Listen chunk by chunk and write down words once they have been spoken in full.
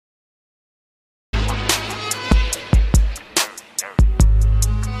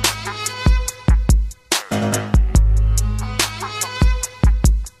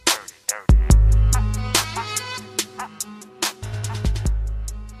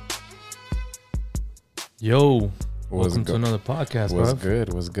Yo, welcome to another podcast, bro.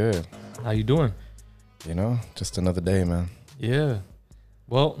 What's good? How you doing? You know, just another day, man. Yeah.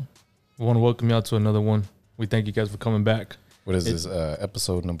 Well, we want to welcome y'all to another one. We thank you guys for coming back. What is this?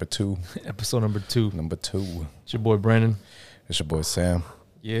 Episode number 2. Episode number 2. Number 2. It's your boy Brandon. It's your boy Sam.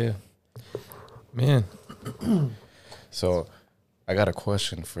 Yeah. Man. So, I got a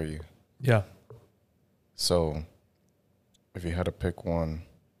question for you. Yeah. So, if you had to pick one,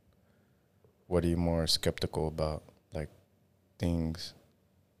 what are you more skeptical about? Like, things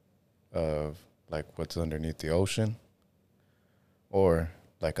of, like, what's underneath the ocean? Or,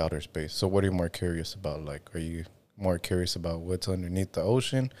 like, outer space? So, what are you more curious about? Like, are you more curious about what's underneath the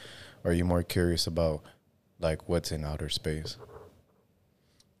ocean? Or are you more curious about, like, what's in outer space?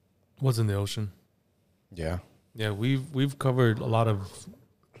 What's in the ocean? Yeah. Yeah, we've covered a lot of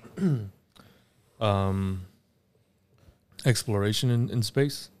exploration in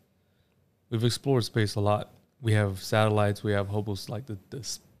space. We've explored space a lot. We have satellites. We have Hubble's, like the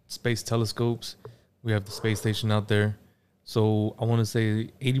space telescopes. We have the space station out there. So I want to say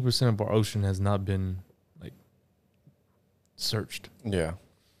 80% of our ocean has not been like searched. Yeah.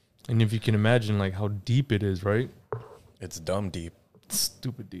 And if you can imagine like how deep it is, right? It's dumb deep. It's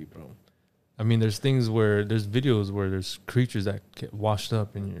stupid deep, bro. I mean, there's videos where there's creatures that get washed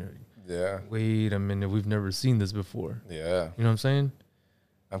up and you're like, wait a minute, we've never seen this before. Yeah. You know what I'm saying?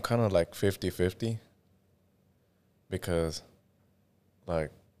 I'm kind of like 50-50 because,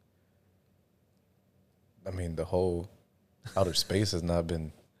 like, I mean, the whole outer space has not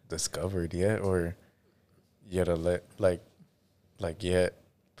been discovered yet, or yet yet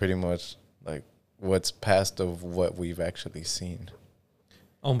pretty much like what's past of what we've actually seen.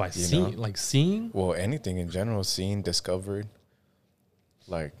 Oh, by seeing, like seeing? Well, anything in general, seen, discovered,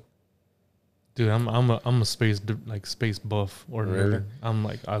 like. Dude, I'm a space buff or really? I'm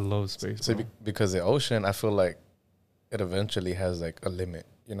like, I love space. So because the ocean, I feel like it eventually has like a limit,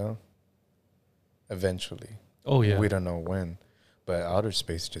 you know. Eventually. Oh yeah. We don't know when, but outer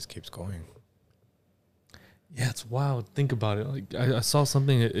space just keeps going. Yeah, it's wild. Think about it. Like I saw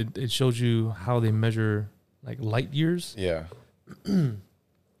something. It showed you how they measure like light years. Yeah.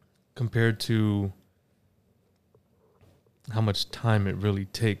 Compared to how much time it really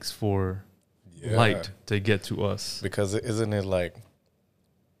takes for light to get to us. Because isn't it like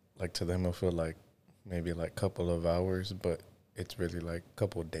to them it'll feel like maybe like a couple of hours, but it's really like a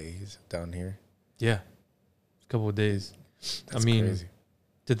couple of days down here. Yeah. A couple of days. That's crazy.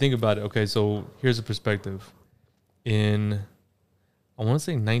 To think about it, okay, so here's a perspective. In, I want to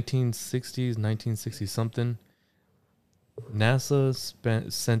say 1960 something,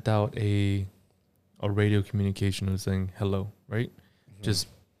 NASA sent out a radio communication saying hello, right? Mm-hmm. Just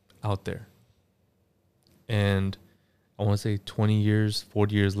out there. And I want to say 20 years,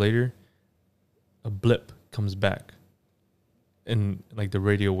 40 years later, a blip comes back in like the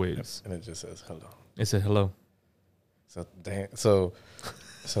radio waves. And it just says hello. It said hello. So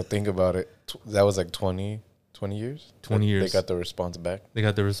think about it. That was like 20 years? 20 years. They got the response back.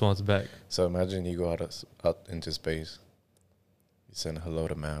 So imagine you go out into space. You send hello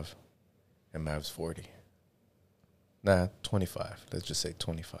to Mav. And Mav's 40. Nah, 25. Let's just say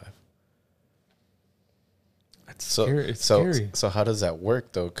 25. It's scary. So how does that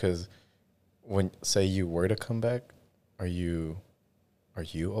work though? Because when say you were to come back, are you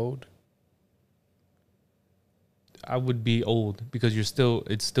old? I would be old because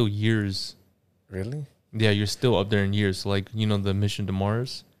it's still years. Really? Yeah, you're still up there in years. So like, you know, the mission to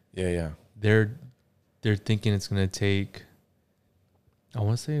Mars. Yeah. They're thinking it's gonna take, I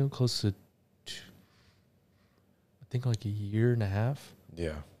want to say close to, I think like a year and a half.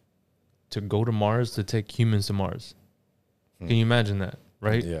 Yeah. To go to Mars, to take humans to Mars. Can you imagine that,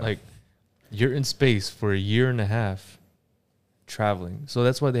 right? Yeah. Like, you're in space for a year and a half traveling. So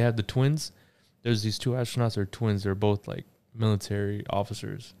that's why they have the twins. There's these two astronauts that are twins. They're both like military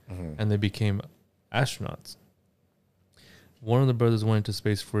officers, and they became astronauts. One of the brothers went into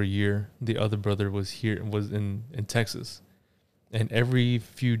space for a year. The other brother was in Texas. And every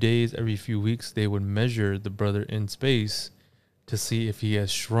few days, every few weeks, they would measure the brother in space to see if he has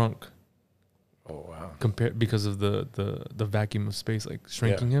shrunk. Oh wow! Because of the vacuum of space, like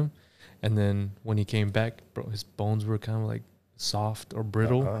shrinking him, and then when he came back, bro, his bones were kind of like soft or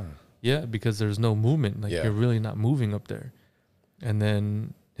brittle. Yeah, because there's no movement. Like you're really not moving up there. And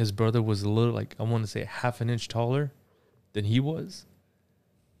then his brother was a little, like I want to say half an inch taller than he was.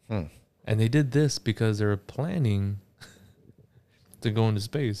 And they did this because they were planning to go into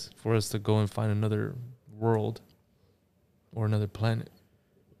space for us to go and find another world or another planet.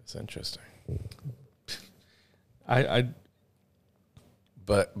 That's interesting.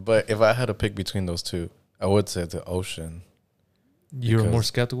 But if I had to pick between those two, I would say the ocean. You're more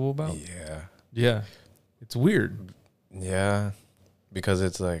skeptical about? Yeah. Yeah. It's weird. Yeah. Because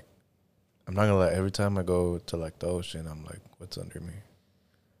it's like, I'm not gonna lie, every time I go to like the ocean, I'm like, what's under me?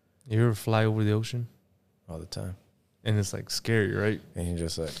 You ever fly over the ocean? All the time. And it's like scary, right? And you're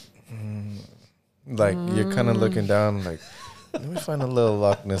just like, you're kind of looking down like, let me find a little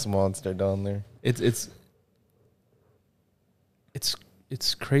Loch Ness monster down there. It's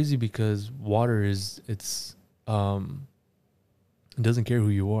crazy because water it doesn't care who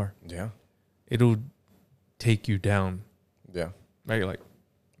you are. Yeah. It'll take you down. Yeah. Right? Like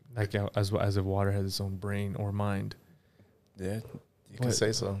as if water has its own brain or mind. Yeah. You can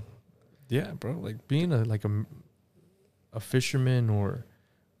say so. Yeah, bro. Like being a fisherman or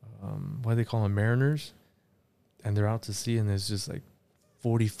what do they call them, mariners, and they're out to sea and there's just like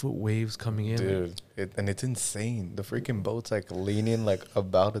 40-foot waves coming in. Dude, and it's insane. The freaking boat's like leaning like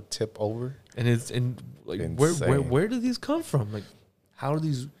about to tip over. And where do these come from? Like how do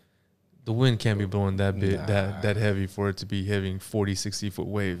these, the wind can't be blowing that bit that heavy for it to be having 40-60-foot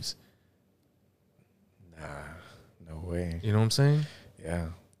waves. Nah, no way. You know what I'm saying? Yeah.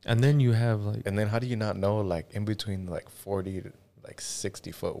 And then you have like, and then how do you not know like in between like 40 to like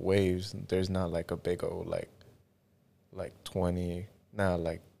 60-foot waves, there's not like a big old like 20,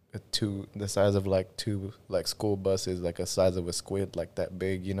 like the size of like two like school buses, like a size of a squid, like that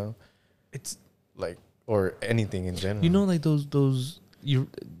big, you know? It's like, or anything in general. You know, like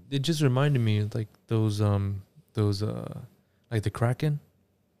it just reminded me of like those like the Kraken.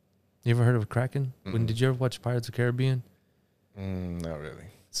 You ever heard of a Kraken? Mm-mm. Did you ever watch Pirates of the Caribbean? Not really.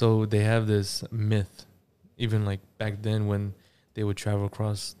 So they have this myth, even like back then when they would travel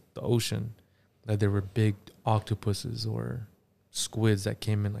across the ocean, that there were big octopuses or squids that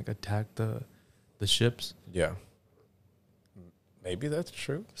came and like attacked the ships. Yeah. Maybe that's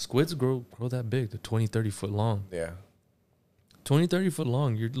true. Squids grow that big. They're 20, 30 foot long. Yeah. 20, 30 foot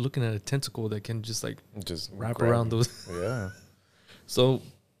long. You're looking at a tentacle that can just wrap around those. Yeah. So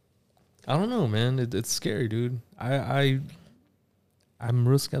I don't know, man. It's scary, dude. I'm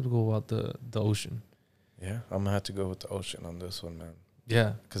real skeptical about the ocean. Yeah, I'm gonna have to go with the ocean on this one, man.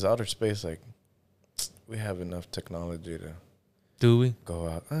 Yeah, because outer space, like, we have enough technology to. Do we go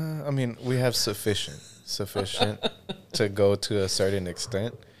out? I mean, we have sufficient to go to a certain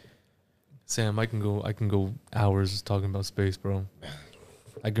extent. Sam, I can go hours talking about space, bro.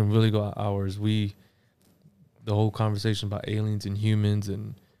 I can really go hours. The whole conversation about aliens and humans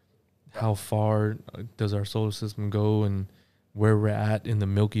and how far does our solar system go and where we're at in the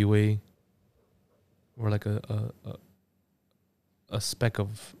Milky Way. We're like a speck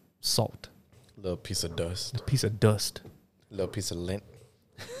of salt. Little piece of dust. A piece of dust. Little piece of lint.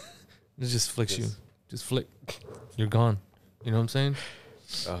 It just flicks you. Just flick. You're gone. You know what I'm saying?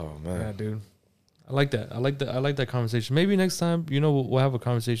 Oh man. Yeah, dude. I like that. I like that conversation. Maybe next time, we'll have a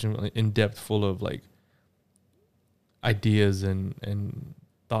conversation in depth full of like ideas and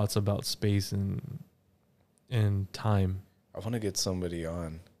thoughts about space and time. I want to get somebody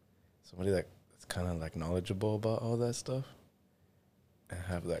that's kind of like knowledgeable about all that stuff and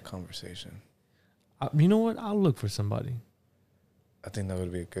have that conversation. You know what? I'll look for somebody. I think that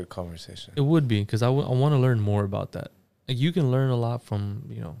would be a good conversation. It would be, because I want to learn more about that. Like, you can learn a lot from,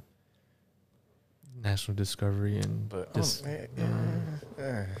 National Discovery and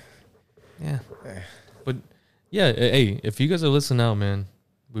yeah. But yeah, hey, if you guys are listening out, man,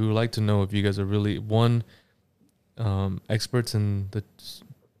 we would like to know if you guys are really experts in the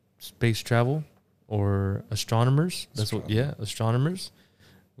space travel or astronomers. Astronomers.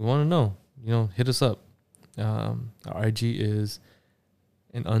 We want to know. Hit us up. Our IG is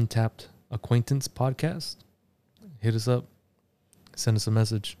an Untapped Acquaintance Podcast. Hit us up. Send us a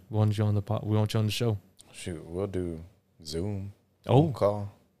message. We want you on the show. Shoot, we'll do Zoom. Phone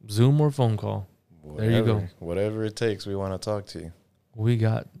call. Zoom or phone call. There you go. Whatever it takes, we want to talk to you. We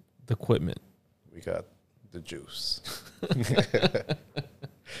got the equipment. We got the juice.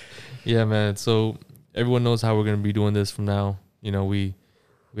 Yeah, man. So everyone knows how we're going to be doing this from now. We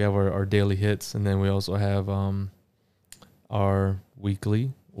have our daily hits, and then we also have our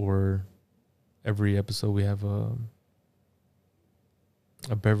weekly, or every episode we have a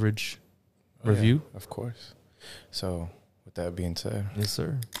beverage review. Yeah, of course. So with that being said, yes,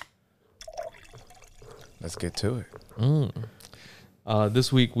 sir. Let's get to it.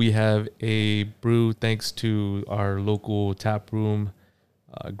 This week we have a brew thanks to our local tap room,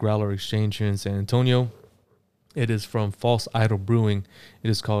 Growler Exchange here in San Antonio. It is from False Idol Brewing. It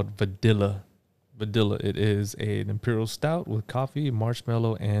is called Vadilla. It is an imperial stout with coffee,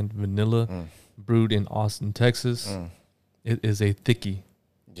 marshmallow, and vanilla, brewed in Austin, Texas. It is a thickie.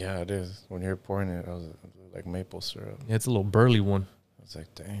 Yeah, it is. When you're pouring it, I was like maple syrup. Yeah, it's a little burly one. I was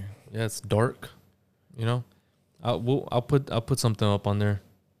like, dang. Yeah, it's dark. You know, I'll put something up on there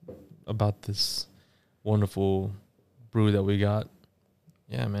about this wonderful brew that we got.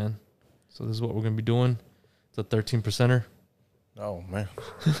 Yeah, man. So this is what we're gonna be doing. It's a 13%er. Oh man,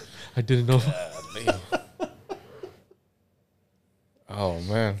 I didn't know. Oh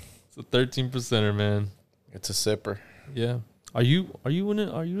man, It's a 13%er, man. it's a sipper. Yeah. Are you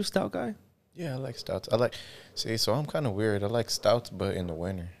a stout guy? Yeah, I like stouts. So I'm kind of weird. I like stouts, but in the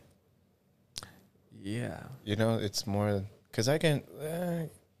winter. Yeah. You know, it's more because I can.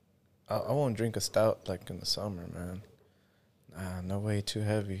 I won't drink a stout like in the summer, man. Nah, no way, too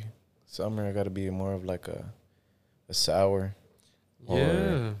heavy. Summer, I got to be more of like a sour. Yeah.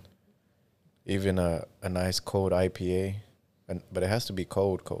 Or even a nice cold IPA, but it has to be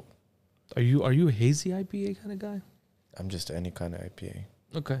cold. Are you a hazy IPA kind of guy? I'm just any kind of IPA.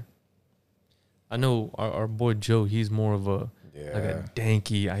 Okay. I know our boy Joe, he's more of a like a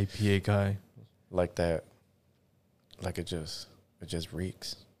danky IPA guy. Like that. Like it just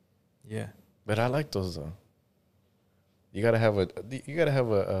reeks. Yeah. But I like those though. You gotta have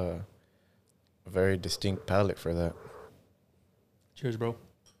a very distinct palate for that. Cheers, bro.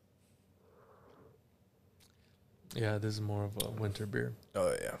 Yeah, this is more of a winter beer.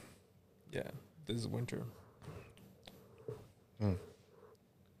 Oh yeah. Yeah, this is winter.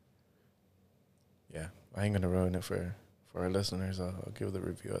 Yeah, I ain't gonna ruin it for our listeners. I'll give the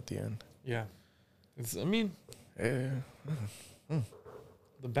review at the end. Yeah, Yeah.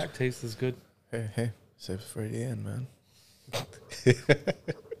 The back taste is good. Hey, save it for the end, man.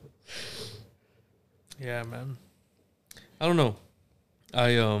 Yeah, man. I don't know. I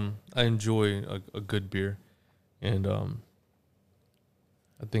enjoy a good beer, and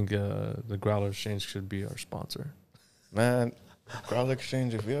I think the Growler Exchange should be our sponsor. Man, Growler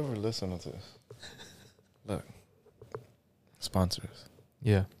Exchange, if you ever listen to this, look, sponsors.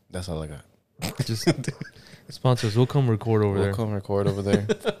 Yeah, That's all I got. just sponsors. We'll come record over there. We'll come record over there.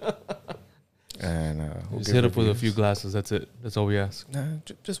 And we'll just hit up with a few glasses. That's it. That's all we ask. Nah,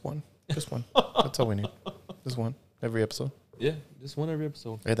 just one. Just one. That's all we need. Just one. Every episode. Yeah, just one every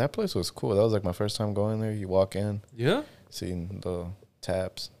episode. Hey, that place was cool. That was like my first time going there. You walk in. Yeah? Seeing the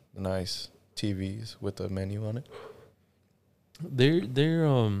taps, the nice TVs with the menu on it. They're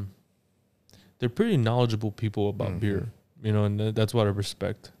pretty knowledgeable people about beer, you know, and that's what I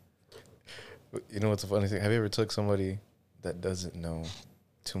respect. You know what's the funny thing? Have you ever took somebody that doesn't know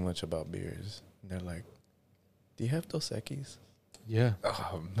too much about beers? And they're like, "Do you have Dos Equis?" Yeah.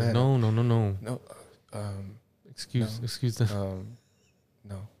 Oh man. No. No. Excuse them.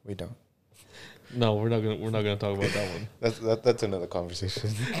 No, we don't. No, we're not gonna talk about that one. That's another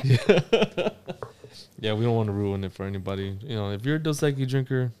conversation. Yeah, we don't want to ruin it for anybody. You know, if you're a Dos Equis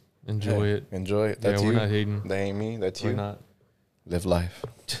drinker, enjoy it. Enjoy it. That's we're you. not hating. That ain't me. That's We're you. not. Live life.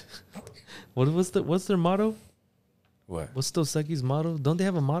 What's their motto? What? What's Dos Equis' motto? Don't they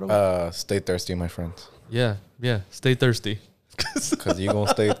have a motto? Stay thirsty, my friends. Yeah. Stay thirsty. Because you're going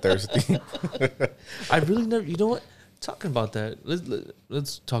to stay thirsty. I really never. You know what? Talking about that,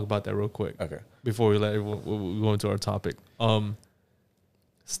 let's talk about that real quick. Okay. Before we go into our topic.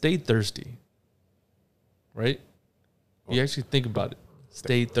 Stay thirsty. Right? You actually think about it.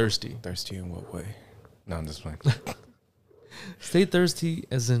 Stay thirsty. Thirsty in what way? No, I'm just playing. Stay thirsty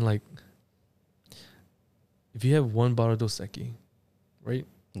as in like, if you have one bottle of Dos Equis, right?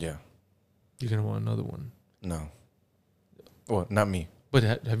 Yeah. You're going to want another one. No. Well, not me. But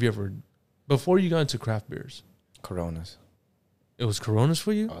have you ever, before you got into craft beers, Coronas. it was Coronas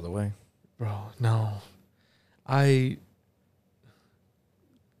for you? All the way. Bro, no.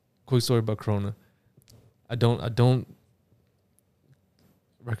 Quick story about Corona. I don't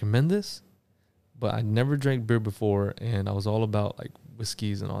recommend this, but I never drank beer before, and I was all about like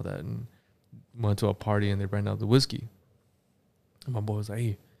whiskeys and all that, and went to a party and they ran out the whiskey. And my boy was like,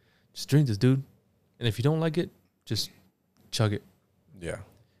 "Hey, just drink this, dude. And if you don't like it, just chug it." Yeah.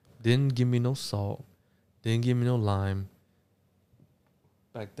 Didn't give me no salt. Didn't give me no lime.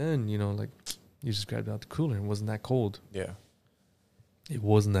 Back then, you know, like you just grabbed it out the cooler and it wasn't that cold. Yeah. It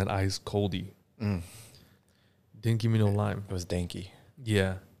wasn't that ice coldy. Didn't give me no lime. It was danky.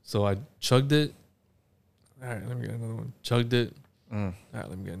 Yeah. So I chugged it. All right, let me get another one. Chugged it. Mm. All right,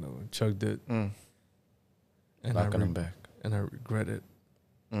 let me get another one. Chugged it. Mm. And Knocking them back. And I regret it.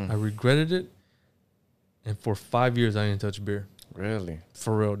 Mm. I regretted it. And for 5 years, I didn't touch beer. Really?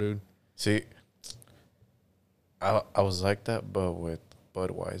 For real, dude. See, I was like that, but with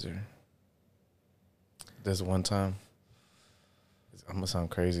Budweiser. This one time, I'm going to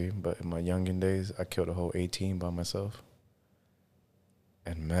sound crazy, but in my youngin' days, I killed a whole 18 by myself.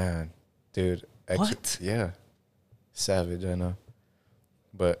 And man, dude. What? Yeah. Savage, I know.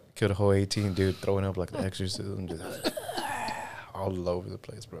 But killed a whole 18, dude, throwing up like the exorcism, just all over the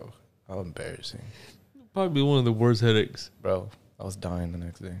place, bro. How embarrassing. Probably one of the worst headaches. Bro, I was dying the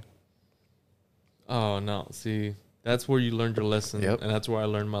next day. Oh, no. See, that's where you learned your lesson. Yep. And that's where I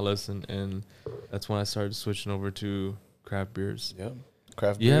learned my lesson. And that's when I started switching over to craft beers. Yep.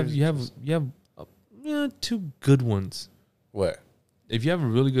 Craft beers. You have two good ones. What? If you have a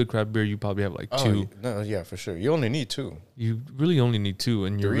really good craft beer, you probably have like two. No, yeah, for sure. You only need two. You really only need two,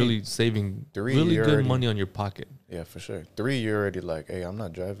 and you're really saving really good money on your pocket. Yeah, for sure. 3, you're already like, hey, I'm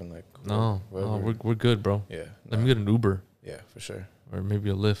not driving. Like, no, we're good, bro. Yeah. Let me get an Uber. Yeah, for sure. Or maybe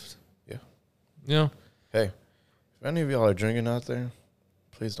a Lyft. Yeah. You know? Hey, if any of y'all are drinking out there,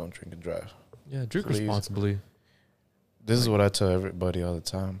 please don't drink and drive. Yeah, drink responsibly. This is what I tell everybody all the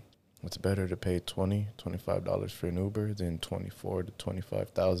time. It's better to pay $20, $25 for an Uber than $24,000 to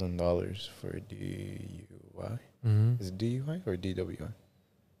 $25,000 for a DUI. Mm-hmm. Is it DUI or DWI?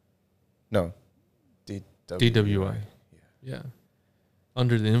 No, DWI. Yeah.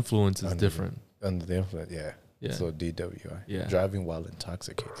 Under the influence is different. Under the influence, yeah. Yeah. So DWI. Yeah. Driving while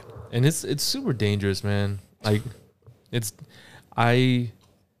intoxicated. And it's super dangerous, man. Like,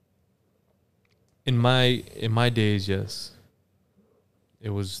 in my days, yes. It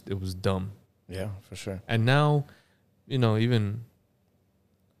was dumb. Yeah, for sure. And now,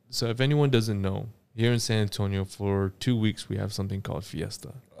 so if anyone doesn't know, here in San Antonio for 2 weeks we have something called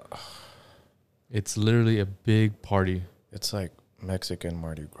Fiesta. It's literally a big party. It's like Mexican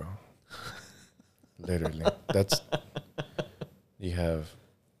Mardi Gras. Literally. You have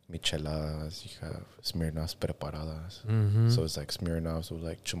micheladas, you have Smirnoffs preparadas. Mm-hmm. So it's like Smirnoffs with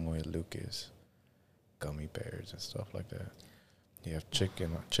like chamoy Lucas, gummy bears and stuff like that. You have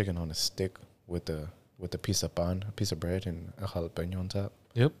chicken on a stick with a piece of pan, a piece of bread, and a jalapeno on top.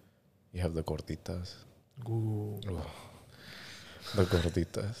 Yep. You have the gorditas. Ooh. Oh, the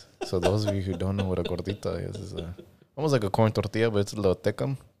gorditas. So those of you who don't know what a gordita is almost like a corn tortilla, but it's a little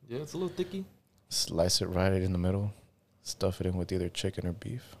thickum. Yeah, it's a little thicky. Slice it right in the middle. Stuff it in with either chicken or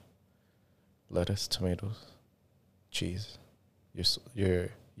beef. Lettuce, tomatoes, cheese.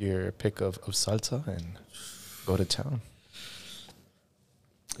 Your pick of salsa and go to town.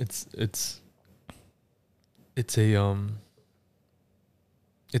 It's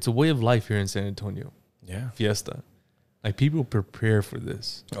a way of life here in San Antonio. Yeah. Fiesta. Like, people prepare for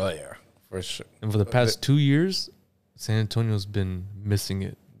this. Oh, yeah. For sure. And for the past 2 years, San Antonio's been missing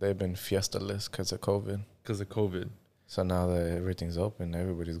it. They've been fiesta-less because of COVID. So now that everything's open,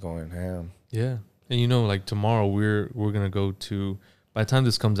 everybody's going ham. Yeah. And like tomorrow we're going to go to, by the time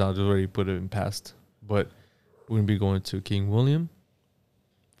this comes out, I've already put it in past, but we're going to be going to King William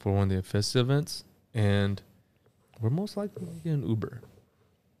for one of the festive events, and we're most likely going to get an Uber.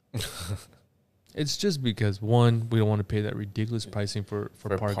 It's just because, one, we don't want to pay that ridiculous pricing for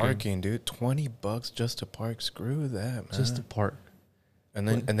parking. Dude. $20 just to park. Screw that, man. Just to park. And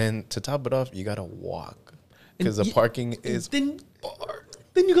then to top it off, you got to walk. Because the parking is far.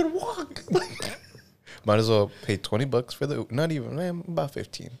 Then you got to walk. Might as well pay $20 for the, not even, man, about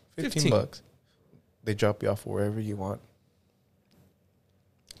 15 bucks. They drop you off wherever you want.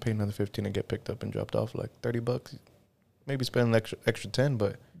 Pay another 15 and get picked up and dropped off, like $30. Maybe spend an extra 10,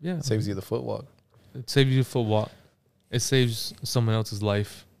 but yeah, it saves you the foot walk. It saves you the foot walk. It saves someone else's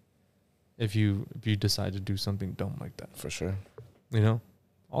life if you decide to do something dumb like that. For sure.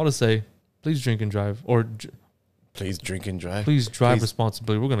 All to say, please drink and drive, or please drink and drive. Please drive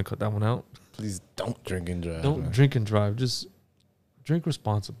responsibly. We're gonna cut that one out. Please don't drink and drive. Don't drink and drive. Just drink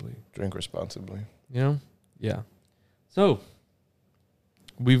responsibly. Drink responsibly. Yeah. So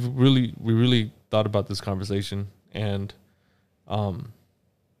we really thought about this conversation, and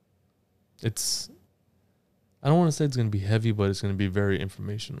it's, I don't want to say it's going to be heavy, but it's going to be very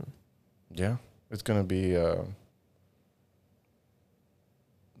informational. Yeah, it's going to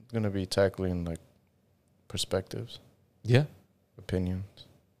be tackling like perspectives. Yeah, opinions.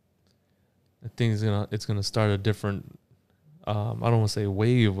 I think it's gonna start a different, I don't want to say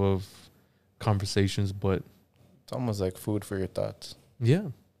wave of conversations, but it's almost like food for your thoughts. Yeah.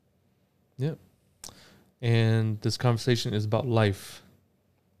 And this conversation is about life.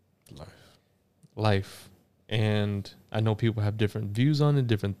 And I know people have different views on it,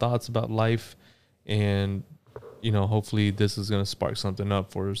 different thoughts about life. And, hopefully this is going to spark something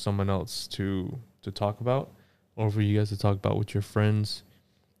up for someone else to talk about, or for you guys to talk about with your friends,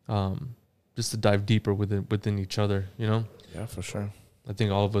 just to dive deeper within each other, Yeah, for sure. I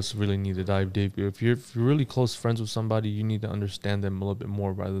think all of us really need to dive deep. If you're really close friends with somebody, you need to understand them a little bit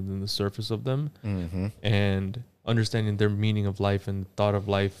more rather than the surface of them. Mm-hmm. And understanding their meaning of life and thought of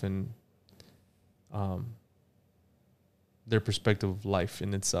life and their perspective of life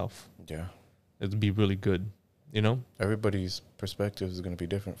in itself. Yeah. It'd be really good, you know? Everybody's perspective is going to be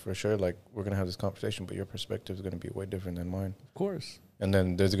different for sure. Like, we're going to have this conversation, but your perspective is going to be way different than mine. Of course. And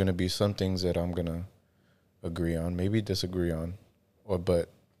then there's going to be some things that I'm going to agree on, maybe disagree on, but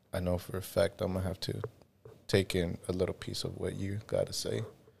I know for a fact I'm going to have to take in a little piece of what you got to say.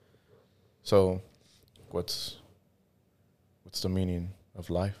 So what's the meaning of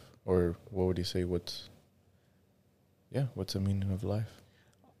life? Or what would you say what's the meaning of life?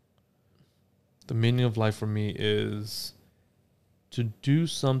 The meaning of life for me is to do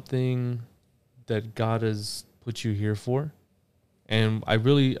something that God has put you here for. And I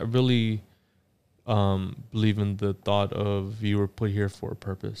really believe in the thought of you were put here for a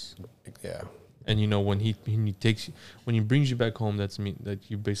purpose. Yeah. And you know, when he brings you back home, that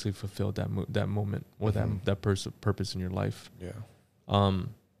you basically fulfilled that moment or that purpose in your life. Yeah.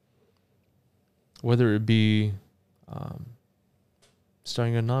 Whether it be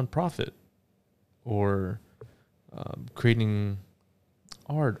starting a nonprofit or creating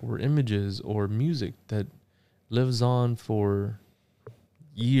art or images or music that lives on for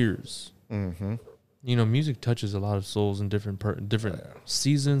years. Mm-hmm. You know, music touches a lot of souls in different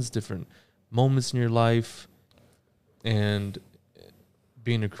seasons, different moments in your life. And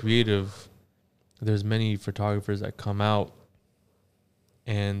being a creative, there's many photographers that come out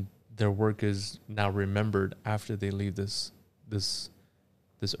and their work is now remembered after they leave this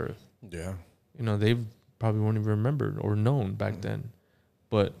earth. Yeah. You know, they probably weren't even remembered or known back then.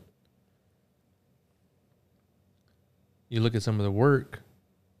 But you look at some of the work,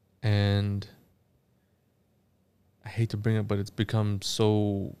 and I hate to bring it, but it's become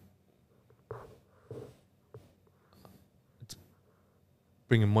so... It's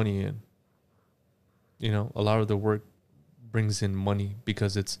bringing money in. You know, a lot of the work brings in money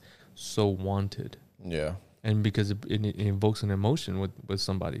because it's so wanted. Yeah. And because it invokes an emotion with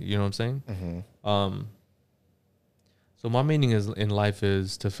somebody. You know what I'm saying? Mm-hmm. So my meaning in life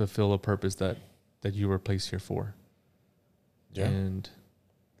is to fulfill a purpose that you were placed here for. Yeah. And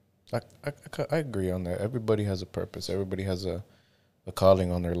I agree on that. Everybody has a purpose. Everybody has a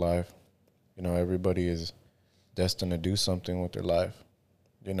calling on their life. You know, everybody is destined to do something with their life,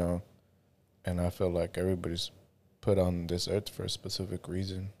 you know. And I feel like everybody's put on this earth for a specific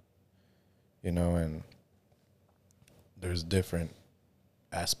reason, you know, and there's different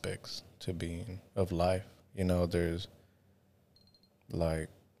aspects to being of life. You know, there's like,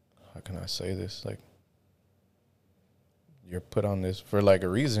 how can I say this? Like, you're put on this for like a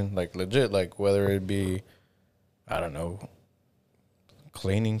reason, like legit, like whether it be, I don't know,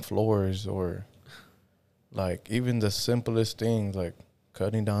 cleaning floors or like even the simplest things like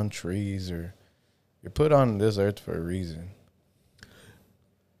cutting down trees, or you're put on this earth for a reason.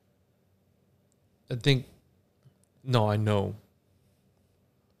 I know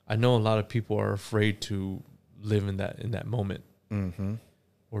a lot of people are afraid to live in that moment. Mm-hmm.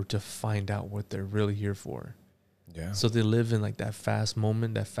 Or to find out what they're really here for. Yeah. So they live in like that fast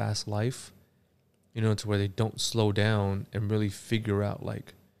moment, that fast life, you know, to where they don't slow down and really figure out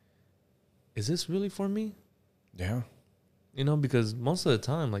like, is this really for me? Yeah. You know, because most of the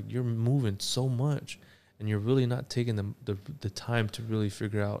time, like, you're moving so much and you're really not taking the time to really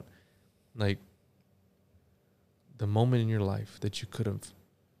figure out like the moment in your life that you could have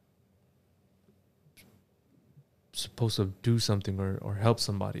supposed to do something or help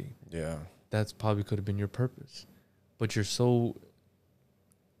somebody. Yeah. That's probably could have been your purpose. But you're so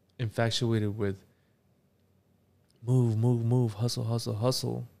infatuated with move,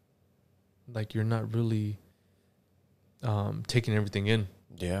 hustle. Like you're not really taking everything in.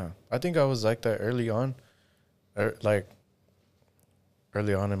 Yeah. I think I was like that early on. Like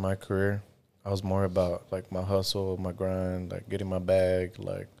early on in my career, I was more about like my hustle, my grind, like getting my bag,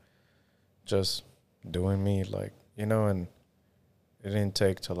 like just doing me, like, you know, and it didn't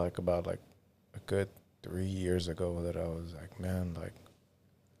take till like about like a good 3 years ago that I was like, man, like,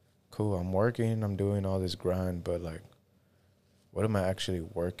 cool, I'm working, I'm doing all this grind, but like, what am I actually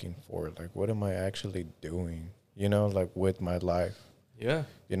working for? Like, what am I actually doing, you know, like with my life? Yeah.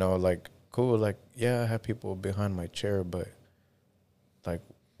 You know, like, cool, like, yeah, I have people behind my chair, but like,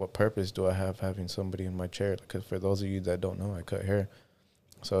 what purpose do I have having somebody in my chair? Because for those of you that don't know, I cut hair.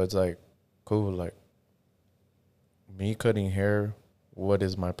 So it's like, cool, like, me cutting hair, what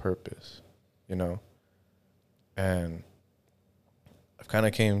is my purpose, you know? And I've kind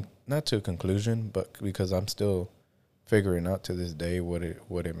of came, not to a conclusion, but because I'm still figuring out to this day what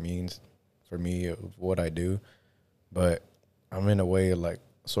it means for me of what I do. But I'm in a way like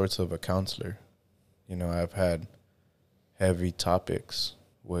sorts of a counselor, You know, I've had heavy topics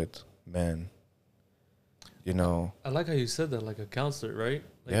with men. You know, I like how you said that, like a counselor, right?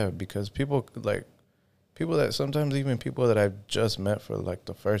 Like, yeah, because people that sometimes even people that I've just met for like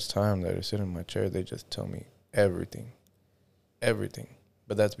the first time that are sitting in my chair, they just tell me everything.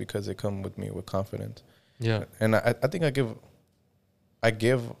 But that's because they come with me with confidence. Yeah. And I think I give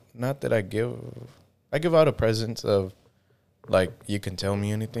out a presence of, like, you can tell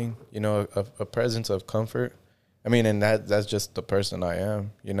me anything, you know, a presence of comfort. I mean, and that's just the person I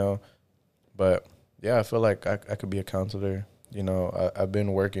am, you know. But yeah, I feel like I could be a counselor. You know, I've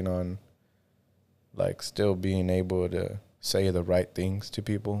been working on, like, still being able to say the right things to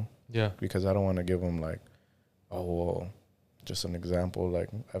people. Yeah. Because I don't want to give them, like, oh, well, just an example. Like,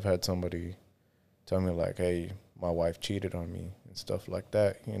 I've had somebody tell me, like, hey, my wife cheated on me and stuff like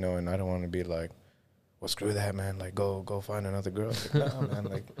that, you know, and I don't want to be like, well, screw that, man. Like, go find another girl. Like, nah, man.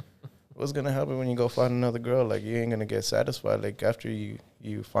 Like, what's going to happen when you go find another girl? Like, you ain't going to get satisfied. Like, after you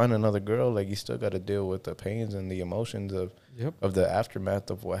find another girl, like, you still got to deal with the pains and the emotions of the aftermath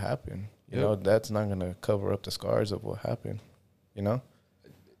of what happened. You know, that's not going to cover up the scars of what happened, you know?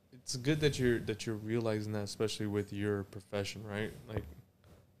 It's good that you're realizing that, especially with your profession, right? Like,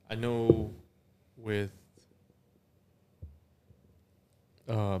 I know with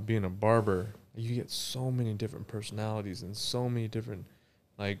being a barber, you get so many different personalities and so many different,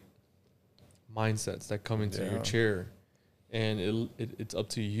 like, mindsets that come into your chair, and it's up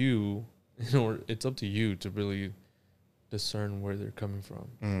to you, it's up to you to really discern where they're coming from.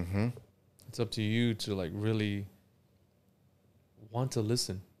 Mm-hmm. It's up to you to, like, really want to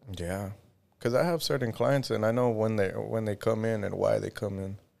listen. Yeah, because I have certain clients, and I know when they come in and why they come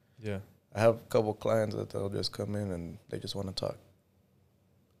in. Yeah, I have a couple clients that they'll just come in and they just want to talk,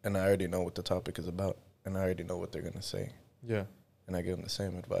 and I already know what the topic is about, and I already know what they're gonna say. Yeah, and I give them the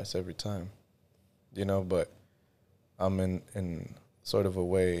same advice every time, you know. But I'm in sort of a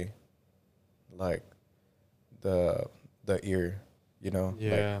way, like the ear, you know.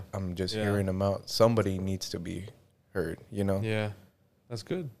 Yeah, like I'm just hearing them out. Somebody needs to be heard, you know. Yeah, that's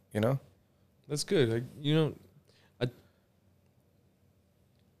good. You know, that's good. Like, you know,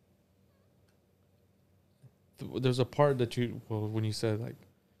 there's a part that when you said, like,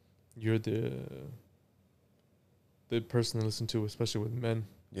 you're the person to listen to, especially with men.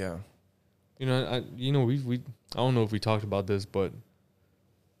 Yeah. You know, we I don't know if we talked about this, but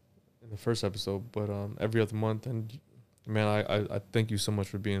in the first episode, but every other month, and man, I thank you so much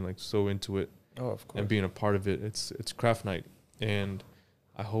for being, like, so into it. Oh, of course. And being a part of it. It's craft night, and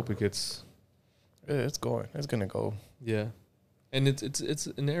I hope it gets. Yeah, it's going. It's gonna go. Yeah, and it's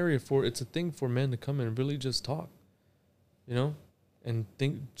an area it's a thing for men to come in and really just talk, you know, and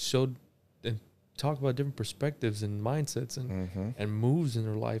talk about different perspectives and mindsets and moves in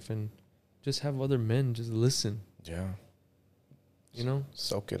their life, and just have other men just listen. Yeah. You know?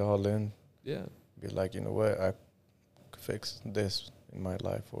 Soak it all in. Yeah. Be like, you know what, I could fix this in my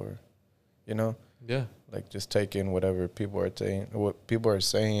life, or, you know? Yeah. Like, just take in whatever people are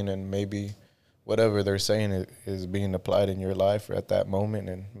saying, and maybe whatever they're saying is being applied in your life or at that moment,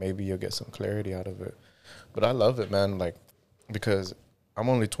 and maybe you'll get some clarity out of it. But I love it, man, like, because I'm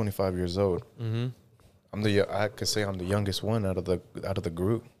only 25 years old. Mm-hmm. I could say I'm the youngest one out of the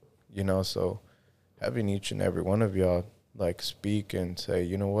group, you know. So having each and every one of y'all, like, speak and say,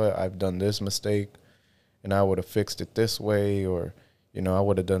 you know what, I've done this mistake, and I would have fixed it this way, or, you know, I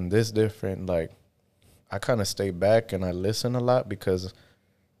would have done this different. Like, I kind of stay back and I listen a lot because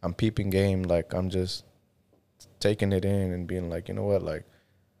I'm peeping game. Like, I'm just taking it in and being like, you know what, like,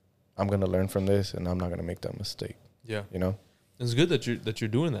 I'm gonna learn from this, and I'm not gonna make that mistake. Yeah, you know. It's good that you're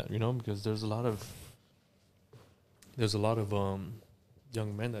doing that, you know, because there's a lot of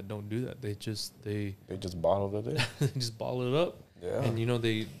young men that don't do that. They just bottle it in. They just bottle it up. Yeah. And, you know,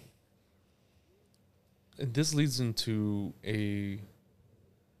 and this leads into a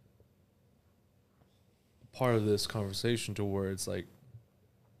part of this conversation to where it's like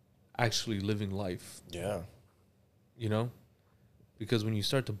actually living life. Yeah. You know? Because when you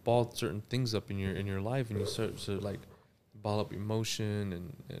start to ball certain things up in your life, and you start to, like, ball up emotion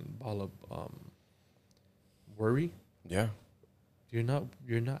and ball up worry. Yeah. You're not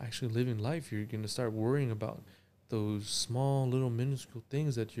actually living life. You're gonna start worrying about those small little minuscule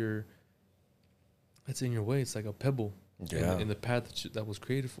things that's in your way. It's like a pebble in the path that was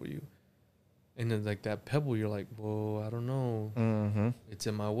created for you. And then, like, that pebble, you're like, well, I don't know. Mm-hmm. It's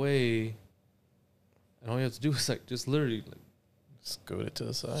in my way. And all you have to do is, like, just literally, like, scoot it to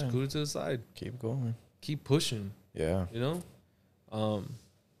the side. Scoot it to the side. Keep going. Keep pushing. Yeah. You know?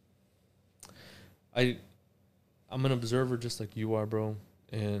 I'm an observer just like you are, bro.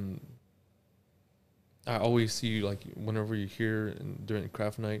 And I always see you, like, whenever you're here and during the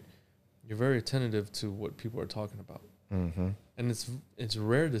craft night, you're very attentive to what people are talking about. Mm-hmm. And it's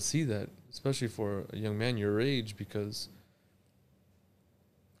rare to see that, especially for a young man your age, because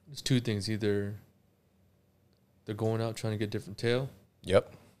there's two things. Either they're going out trying to get different tail.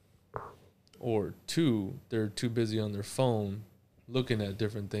 Yep. Or two, they're too busy on their phone looking at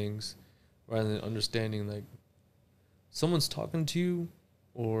different things rather than understanding, like, someone's talking to you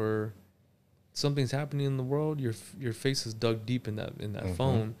or something's happening in the world. Your face is dug deep in that mm-hmm.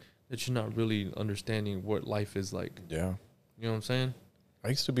 phone, that you're not really understanding what life is like. Yeah. You know what I'm saying? I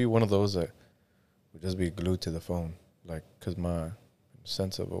used to be one of those that would just be glued to the phone, like, because my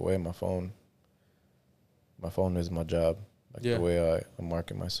sense of away, my phone is my job, like the way I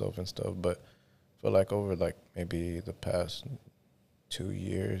market myself and stuff. But I feel like over, like, maybe the past 2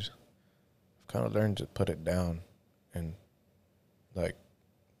 years, I've kind of learned to put it down and,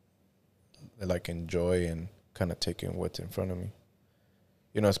 like enjoy and kind of take in what's in front of me.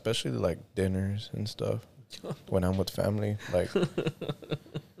 You know, especially like dinners and stuff when I'm with family. Like,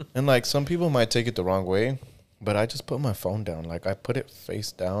 and like some people might take it the wrong way, but I just put my phone down. Like, I put it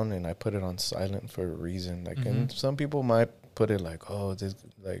face down and I put it on silent for a reason. Like, and some people might put it like, oh, this,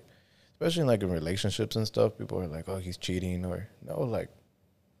 like, especially like in relationships and stuff, people are like, oh, he's cheating, or no, like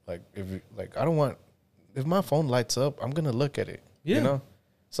if like I don't want, if my phone lights up, I'm gonna look at it. Yeah. You know,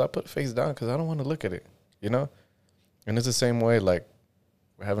 so I put it face down because I don't want to look at it. You know, and it's the same way. Like,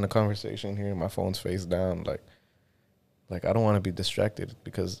 we're having a conversation here, my phone's face down. Like I don't want to be distracted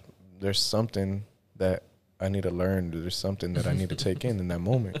because there's something that I need to learn. There's something that I need to take in that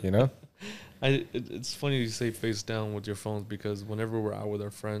moment, you know? It's funny you say face down with your phones, because whenever we're out with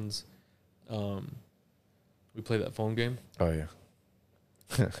our friends, we play that phone game. Oh, yeah.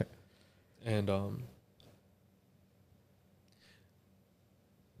 And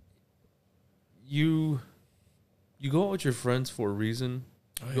you go out with your friends for a reason.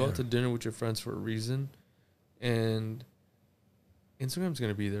 You go out to dinner with your friends for a reason. And Instagram's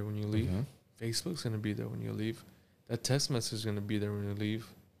going to be there when you leave. Facebook's going to be there when you leave. That text message is going to be there when you leave.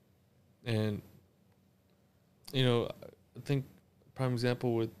 And, you know, I think prime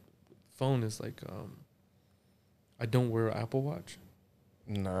example with phone is like, I don't wear an Apple Watch.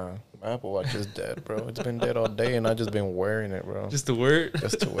 Nah, my Apple Watch is dead, bro. It's been dead all day, and I just been wearing it, bro. Just to wear it?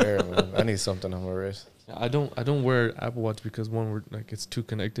 Just to wear it, man. I need something on my wrist. I don't wear an Apple Watch because, one, we're like, it's too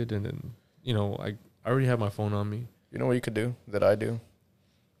connected, and then, you know, I already have my phone on me. You know what you could do that I do?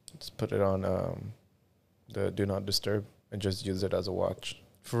 Just put it on the do not disturb and just use it as a watch.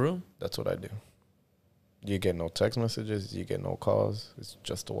 For real? That's what I do. You get no text messages. You get no calls. It's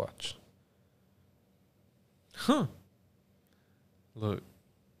just a watch. Huh. Look,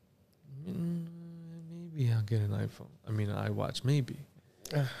 maybe I'll get an iPhone. I mean, an iWatch, maybe.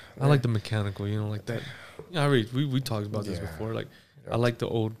 I like the mechanical, you know, like that. Yeah, we talked about this before. Like, I like the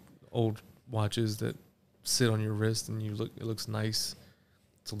old watches that sit on your wrist and it looks nice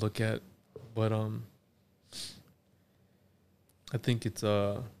to look at. But I think it's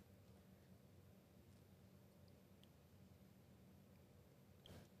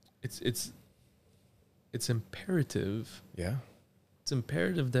imperative. Yeah. It's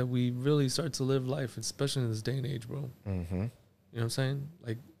imperative that we really start to live life, especially in this day and age, bro. Mm-hmm. You know what I'm saying?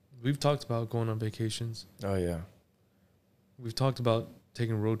 Like, we've talked about going on vacations. Oh, yeah. We've talked about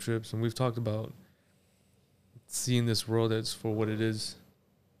taking road trips, and we've talked about seeing this world as for what it is,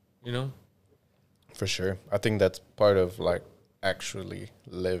 you know? For sure. I think that's part of, like, actually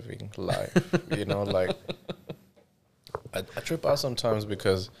living life, you know? Like, I trip out sometimes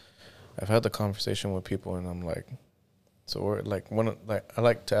because I've had the conversation with people, and I'm like, so we're like, I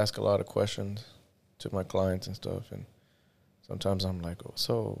like to ask a lot of questions to my clients and stuff, and sometimes I'm like, oh,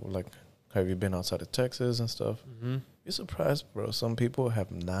 so, like, have you been outside of Texas and stuff? Mm-hmm. You're surprised, bro. Some people have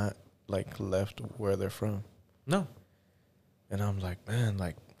not, like, left where they're from. No. And I'm like, man,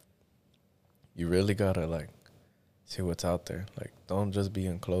 like, you really gotta, like, see what's out there. Like, don't just be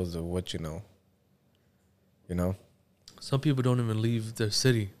enclosed to what you know. You know? Some people don't even leave their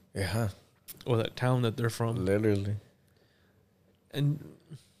city. Yeah. Or that town that they're from. Literally. And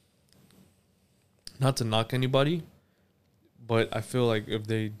not to knock anybody, but I feel like if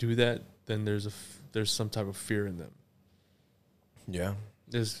they do that, then there's some type of fear in them. Yeah.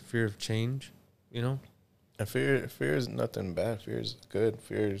 There's fear of change, you know? And fear is nothing bad. Fear is good.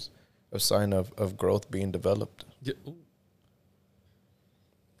 Fear is a sign of growth being developed. Yeah.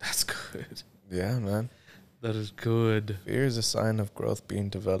 That's good. Yeah, man. That is good. Fear is a sign of growth being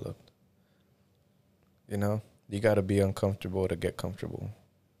developed. You know? You got to be uncomfortable to get comfortable.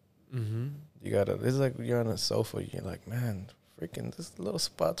 Mm-hmm. You got to... It's like you're on a sofa. You're like, man, freaking... This little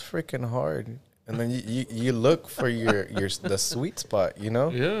spot's freaking hard. And then you look for your the sweet spot, you know?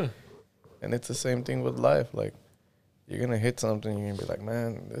 Yeah. And it's the same thing with life. Like, you're going to hit something, you're going to be like,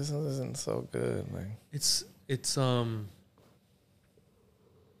 man, this isn't so good. Like, It's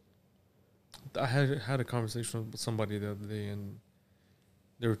I had a conversation with somebody the other day, and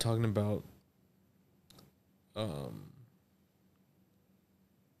they were talking about how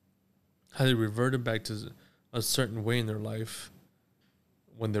they reverted back to a certain way in their life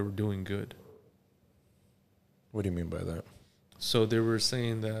when they were doing good. what do you mean by that? So they were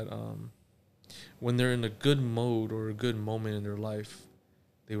saying that when they're in a good mode or a good moment in their life,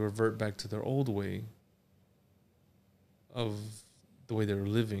 they revert back to their old way of the way they were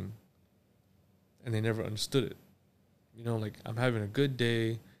living, and they never understood it. You know, like, I'm having a good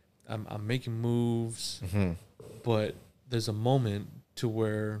day, I'm making moves, but there's a moment to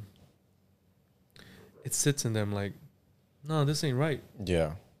where it sits in them like, no, this ain't right.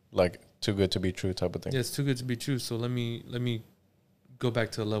 Yeah. Like, too good to be true type of thing. Yeah, it's too good to be true. So let me go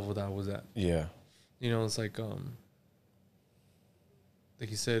back to the level that I was at. Yeah. You know, it's like you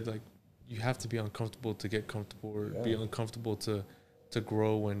said, like, you have to be uncomfortable to get comfortable, or be uncomfortable to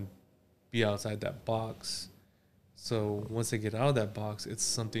grow and be outside that box. So once they get out of that box, it's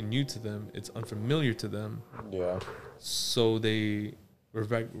something new to them. It's unfamiliar to them. Yeah. So they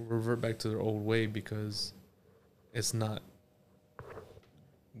revert back to their old way because it's not.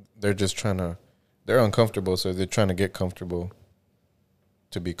 They're just they're uncomfortable, so they're trying to get comfortable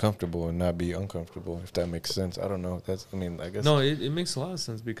to be comfortable and not be uncomfortable, if that makes sense. I don't know. I guess. No, it makes a lot of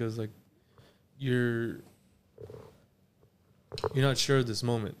sense because, like, you're not sure of this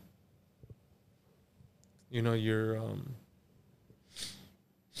moment. You know,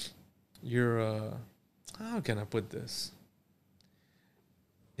 how can I put this?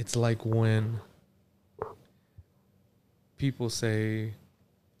 It's like when people say,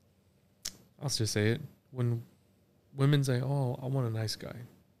 I'll just say it, when women say, "Oh, I want a nice guy."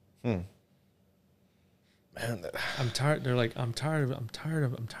 Man, I'm tired. They're like, I'm tired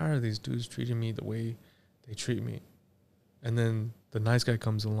of these dudes treating me the way they treat me. And then the nice guy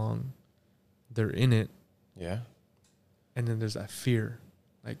comes along. They're in it. Yeah. And then there's that fear.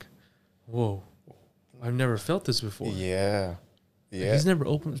 Like, whoa, I've never felt this before. Yeah. Yeah. Like, he's never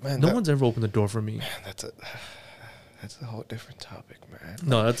opened. Man, no one's ever opened the door for me. Man, that's a whole different topic, man.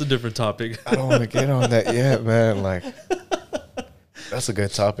 No, that's a different topic. I don't want to get on that yet, man. Like, that's a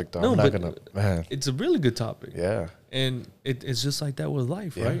good topic, though. No, I'm not gonna, man. It's a really good topic. Yeah. And it's just like that with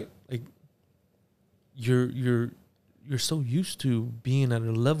life, right? Like, you're so used to being at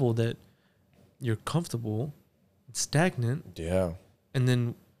a level that you're comfortable, stagnant. Yeah. And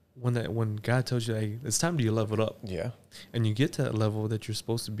then when God tells you, hey, it's time to level up. Yeah. And you get to that level that you're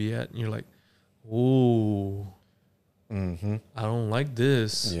supposed to be at, and you're like, ooh, I don't like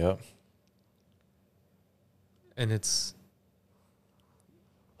this. Yeah. And it's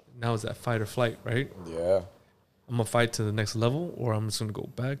that fight or flight, right? Yeah. I'm going to fight to the next level, or I'm just going to go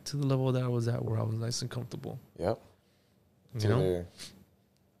back to the level that I was at where I was nice and comfortable. Yep. You know?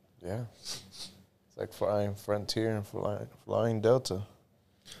 Yeah. It's like flying Frontier and flying Delta.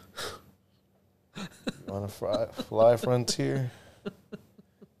 You want to fly Frontier?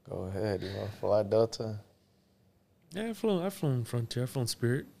 Go ahead. You want to fly Delta? Yeah, I've flown Frontier. I've flown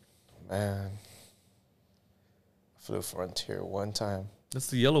Spirit. Man. I flew Frontier one time. That's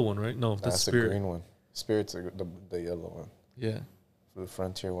the yellow one, right? No, that's Spirit. The green one. Spirit's the yellow one. Yeah. Flew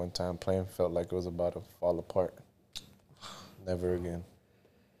Frontier one time. Plane felt like it was about to fall apart. Never again.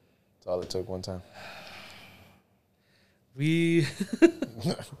 That's all it took one time.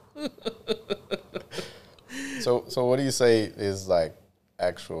 So what do you say is like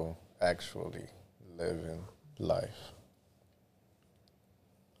actually living life?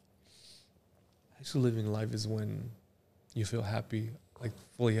 Actually living life is when you feel happy, like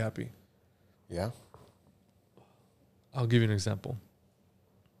fully happy. Yeah. I'll give you an example.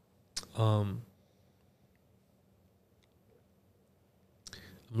 I'm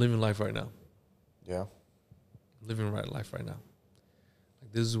living life right now. Yeah. I'm living life right now.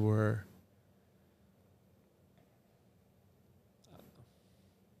 Like, this is where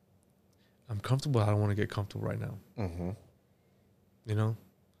I'm comfortable. I don't want to get comfortable right now. You know,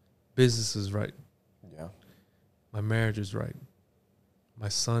 business is right. Yeah. My marriage is right. My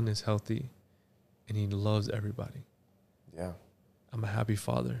son is healthy, and he loves everybody. Yeah. I'm a happy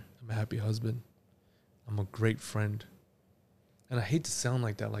father. I'm a happy husband. I'm a great friend. And I hate to sound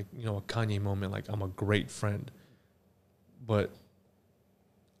like that, like, you know, a Kanye moment, like I'm a great friend. But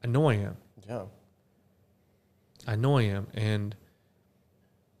I know I am. Yeah. I know I am. And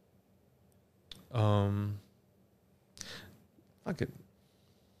fuck it.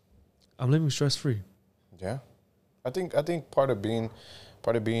 I'm living stress free. Yeah, I think part of being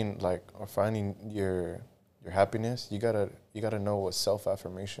like, or finding your happiness, you gotta know what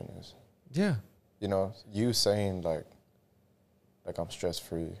self-affirmation is. Yeah. You know, you saying like I'm stress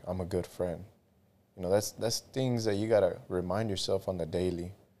free, I'm a good friend. You know, that's things that you gotta remind yourself on the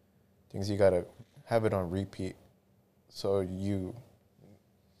daily. Things you gotta have it on repeat, so you,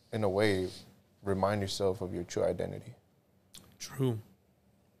 in a way, remind yourself of your true identity. True.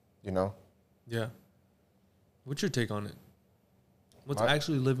 You know? Yeah. What's your take on it? What's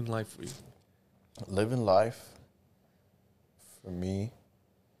actually living life for you? Living life, for me,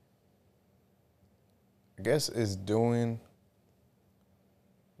 I guess, is doing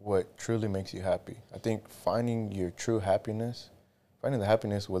what truly makes you happy. I think finding your true happiness, finding the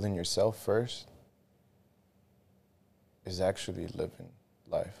happiness within yourself first, is actually living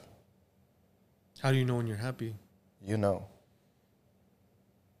life. How do you know when you're happy? You know.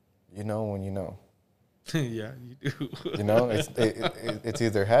 You know when you know. Yeah, you do. You know, it's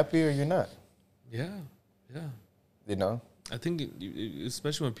either happy or you're not. Yeah, yeah. You know? I think,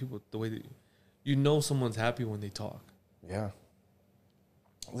 especially when people, the way that you know someone's happy when they talk. Yeah.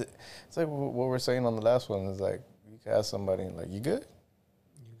 It's like what we're saying on the last one is like, you can ask somebody, like, you good?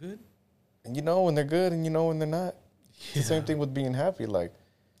 You good? And you know when they're good and you know when they're not. It's the same thing with being happy. Like,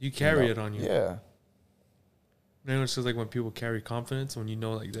 you carry it on you. Yeah. You know, it's just like when people carry confidence, when you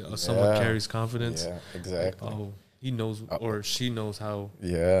know like someone carries confidence. Yeah, exactly. Like, oh, he knows or she knows how.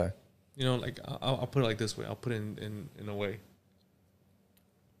 Yeah. You know, like I'll put it like this way. I'll put it in a way.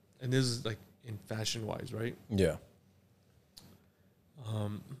 And this is like in fashion wise, right? Yeah.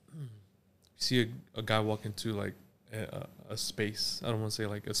 See a guy walk into like a space. I don't want to say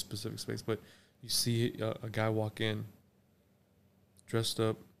like a specific space, but you see a guy walk in dressed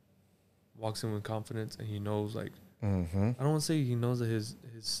up, walks in with confidence, and he knows like I don't want to say he knows that his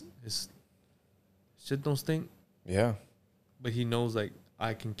shit don't stink. Yeah. But he knows like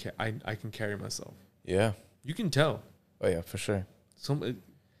I can carry myself. Yeah. You can tell. Oh yeah, for sure.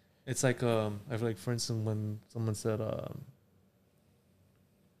 It's like I feel like, for instance, when someone said I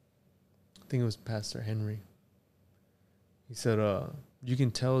think it was Pastor Henry. He said you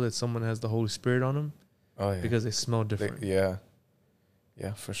can tell that someone has the Holy Spirit on them. Oh yeah. Because they smell different. Yeah,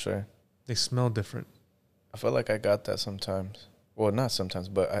 for sure. They smell different. I feel like I got that sometimes. Well, not sometimes,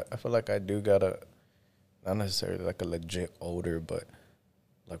 but I feel like I do got not necessarily like a legit odor, but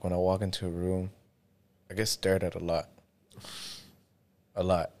like when I walk into a room, I get stared at a lot. A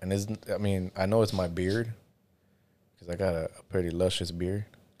lot. And I know it's my beard, because I got a pretty luscious beard.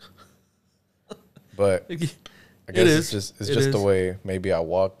 But I guess it's just the way maybe I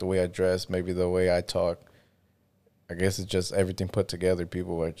walk, the way I dress, maybe the way I talk. I guess it's just everything put together.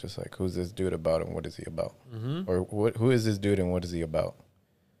 People are just like, who's this dude about and what is he about? Mm-hmm. Or who is this dude and what is he about?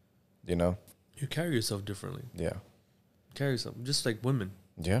 You know? You carry yourself differently. Yeah. You carry yourself, just like women.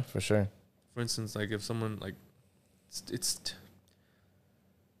 Yeah, for sure. For instance, like if someone like, it's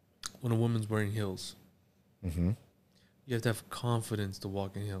when a woman's wearing heels, you have to have confidence to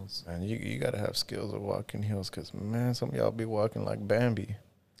walk in heels. And you got to have skills of walking heels, because, man, some of y'all be walking like Bambi.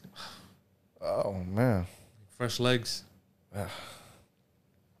 Oh, man. Fresh legs.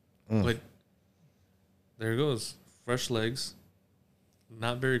 But there it goes. Fresh legs.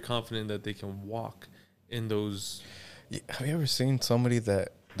 Not very confident that they can walk in those. Yeah, have you ever seen somebody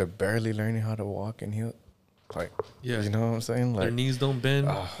that they're barely learning how to walk in heels? Like, you know what I'm saying? Like, their knees don't bend.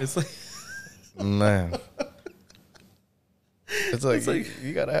 It's like, man. It's like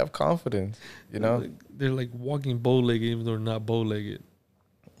you gotta have confidence, you know. They're like walking bow-legged, even though they're not bow-legged.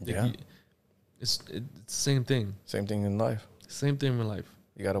 Yeah, it's the same thing. Same thing in life. Same thing in life.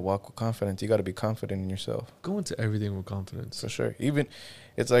 You gotta walk with confidence. You gotta be confident in yourself. Go into everything with confidence. For sure. Even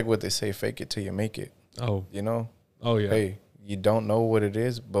it's like what they say: fake it till you make it. Oh, you know. Oh yeah. Hey, you don't know what it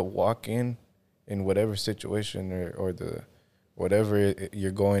is, but walk in whatever situation or the whatever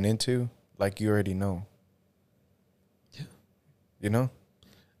you're going into, like you already know. Yeah. You know?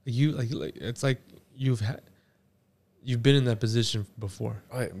 You like it's like you've been in that position before.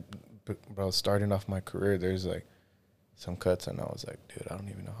 Bro, starting off my career, there's like some cuts, and I was like, dude, I don't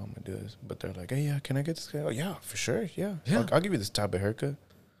even know how I'm gonna do this. But they're like, hey, yeah, can I get this guy? Oh, yeah, for sure, yeah. I'll give you this type of haircut.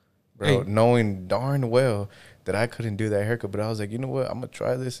 Bro, knowing darn well that I couldn't do that haircut, but I was like, you know what? I'm gonna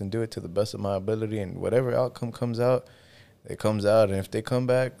try this and do it to the best of my ability, and whatever outcome comes out, it comes out. And if they come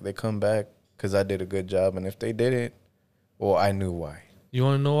back, they come back because I did a good job. And if they didn't, well, I knew why. You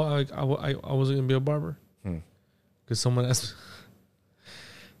want to know why I wasn't gonna be a barber? Because someone asked.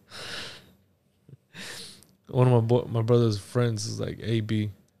 One of my brother's friends is like, "Hey,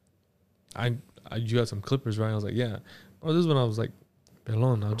 B, you got some clippers, right?" I was like, "Yeah." Bro, this is when I was like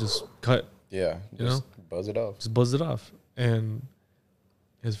pelon, I'll just cut. Yeah, you know, buzz it off. Just buzz it off. And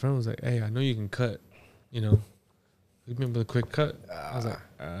his friend was like, "Hey, I know you can cut. You know, give me a quick cut." I was like,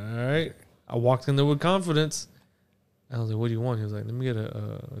 "All right." I walked in there with confidence. I was like, "What do you want?" He was like, "Let me get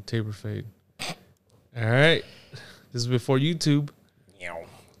a taper fade." All right, this is before YouTube.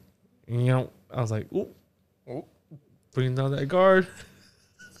 I was like, "Ooh, bringing down that guard."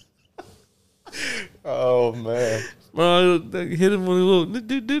 Oh man, bro, hit him with a little.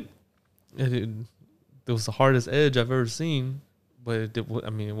 It was the hardest edge I've ever seen, but it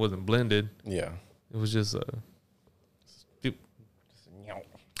wasn't blended. Yeah, it was just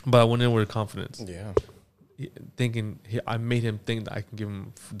but I went in with confidence. Yeah, thinking I made him think that I can give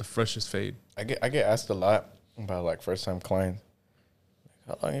him the freshest fade. I get asked a lot about like first time clients.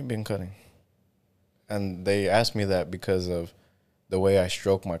 How long you been cutting? And they ask me that because of the way I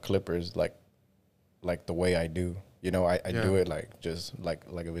stroke my clippers, like the way I do. You know, I do it like just like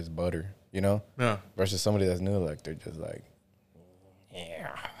if it's butter, you know? Yeah. Versus somebody that's new, like they're just like,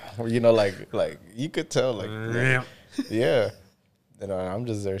 yeah. You know, like you could tell like yeah. You know, I'm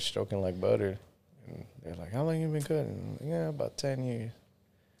just there stroking like butter. And they're like, how long you been cutting? Like, yeah, about 10 years.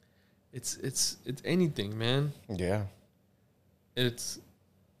 It's anything, man. Yeah. It's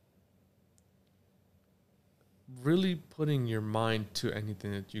really putting your mind to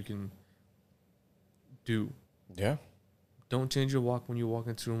anything that you can do. Yeah. Don't change your walk when you walk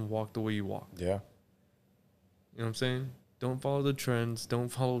into a room. Walk the way you walk. Yeah. You know what I'm saying? Don't follow the trends. Don't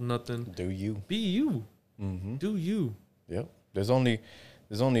follow nothing. Do you. Be you. Mm-hmm. Do you. Yep. There's only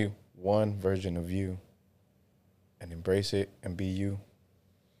one version of you. And embrace it and be you.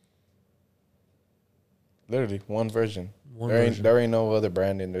 Literally, one version. There ain't no other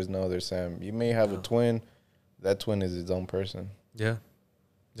Brandon. There's no other Sam. You may have a twin. That twin is his own person. Yeah.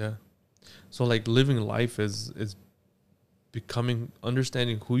 Yeah. So like living life is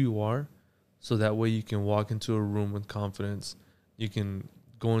understanding who you are, so that way you can walk into a room with confidence. You can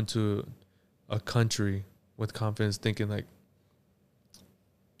go into a country with confidence, thinking like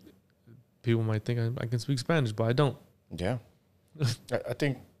people might think I can speak Spanish, but I don't. Yeah. I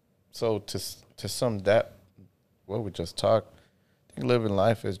think so. To sum that, what we just talked, I think living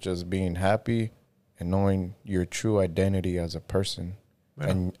life is just being happy and knowing your true identity as a person.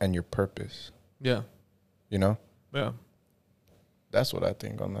 Yeah. And your purpose. Yeah. You know? Yeah. That's what I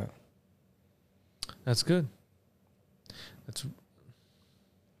think on that. That's good.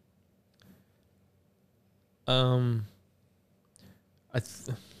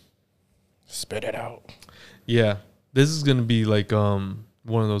 Spit it out. Yeah. This is going to be like one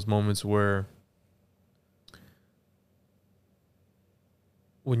of those moments where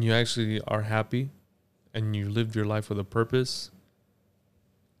when you actually are happy and you lived your life with a purpose,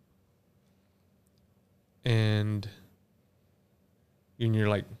 and in your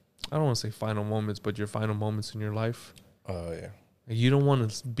like, I don't want to say final moments, but your final moments in your life. Oh yeah. You don't want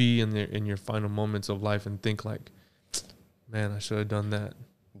to be in your final moments of life and think like, man, I should have done that.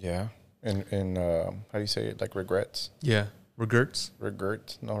 Yeah. And how do you say it? Like regrets? Yeah. Regrets?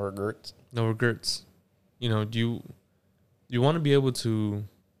 Regrets. No regrets. No regrets. You know, do you want to be able to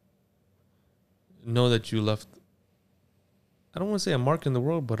know that you left, I don't want to say a mark in the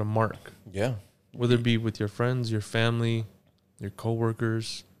world, but a mark. Yeah. Whether it be with your friends, your family, your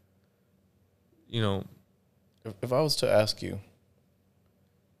coworkers, you know. If I was to ask you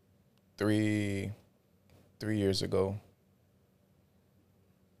 3 years ago,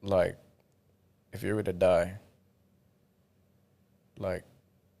 like, if you were to die, like,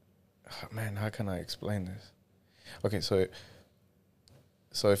 man, how can I explain this? Okay, so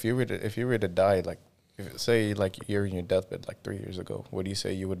if you were to die, like, say like you're in your deathbed like 3 years ago, would you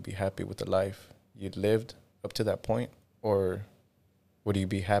say you would be happy with the life you'd lived up to that point, or would you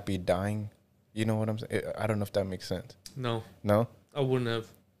be happy dying? You know what I'm saying? I don't know if that makes sense. No, I wouldn't have.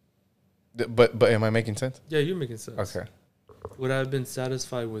 But am I making sense? Yeah, you're making sense. Okay. Would I have been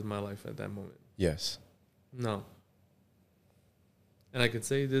satisfied with my life at that moment? Yes. No. And I could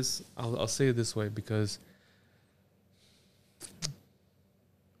say this. I'll say it this way, because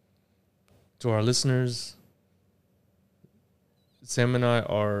to our listeners, Sam and I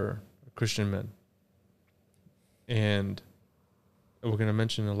are Christian men, and we're going to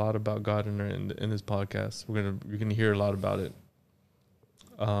mention a lot about God in this podcast. You're going to hear a lot about it.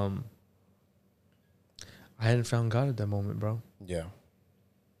 I hadn't found God at that moment, bro. Yeah.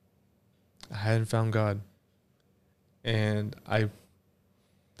 I hadn't found God. And I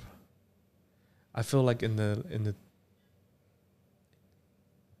feel like in the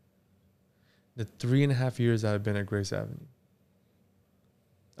 3.5 years that I've been at Grace Avenue,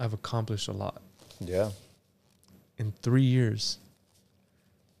 I've accomplished a lot. Yeah. In 3 years,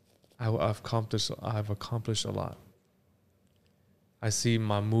 I've accomplished a lot. I see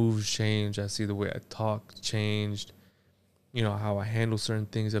my moves change. I see the way I talk changed. You know, how I handle certain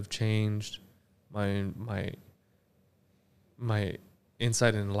things have changed. My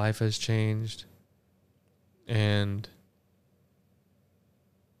insight in life has changed. And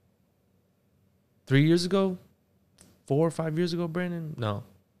 3 years ago, 4 or 5 years ago, Brandon, no.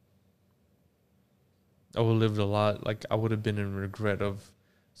 I would have lived a lot. Like, I would have been in regret of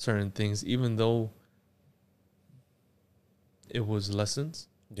certain things, even though it was lessons.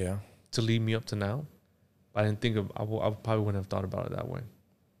 Yeah. To lead me up to now. But I didn't think of, I probably wouldn't have thought about it that way.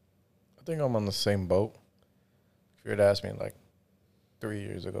 I think I'm on the same boat. If you were to ask me like 3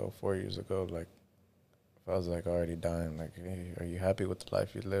 years ago, 4 years ago, like if I was like already dying, like, hey, are you happy with the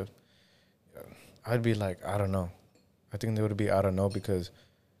life you lived? I'd be like, I don't know. I think there would be, I don't know, because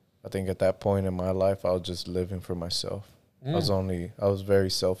I think at that point in my life, I was just living for myself. I was very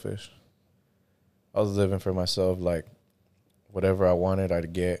selfish. I was living for myself, like whatever I wanted,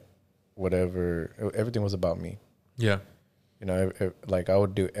 I'd get. Everything was about me. Yeah. You know, like I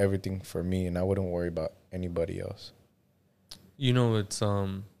would do everything for me, and I wouldn't worry about anybody else. You know, it's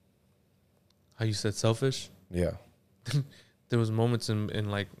how you said selfish. Yeah. There was moments in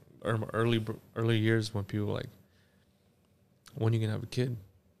like early years when people were like, when are you gonna have a kid?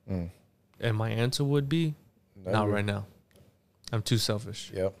 And my answer would be, not right now. I'm too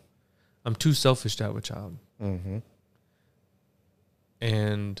selfish. Yep. I'm too selfish to have a child. Mm-hmm.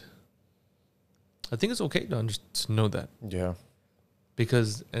 And I think it's okay to know that. Yeah.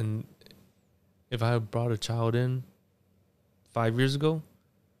 Because, and if I had brought a child in 5 years ago,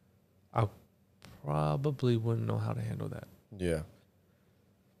 I probably wouldn't know how to handle that. Yeah.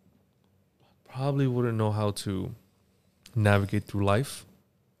 Probably wouldn't know how to navigate through life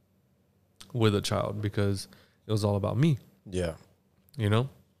with a child, because it was all about me. Yeah. You know?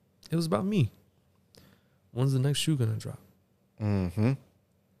 It was about me. When's the next shoe gonna drop? Mm-hmm.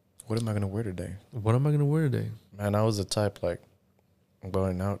 What am I gonna wear today? What am I gonna wear today? Man, I was the type, like, I'm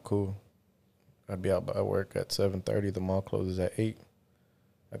going out, cool. I'd be out by work at 7:30. The mall closes at 8.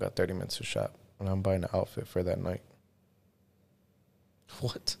 I got 30 minutes to shop, and I'm buying an outfit for that night.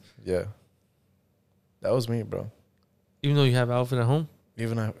 What? Yeah. That was me, bro. Even though you have an outfit at home?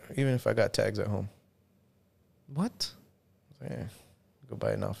 Even if I got tags at home. What? Yeah. Go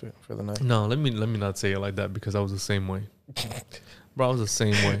buy an outfit for the night. No, let me not say it like that, because I was the same way. Bro, I was the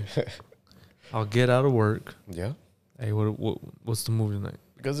same way. I'll get out of work. Yeah. Hey, what's the movie tonight?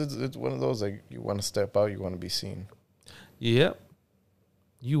 Because it's one of those, like, you want to step out, you want to be seen. Yep.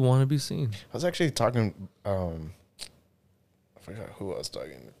 You want to be seen. I was actually talking, I forgot who I was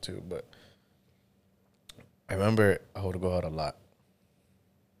talking to, but I remember I would go out a lot.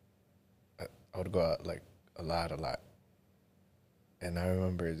 I would go out, like, a lot. And I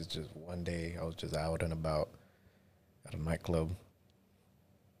remember it's just one day I was just out and about at a nightclub.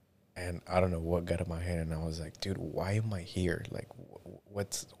 And I don't know what got in my head, and I was like, dude, why am I here? Like,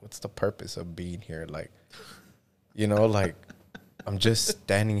 what's the purpose of being here? Like, you know, like, I'm just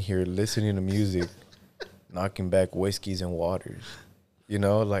standing here listening to music, knocking back whiskeys and waters. You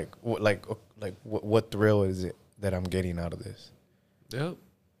know, what thrill is it that I'm getting out of this? Yep.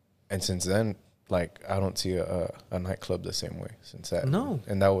 And since then, like, I don't see a nightclub the same way since that. No.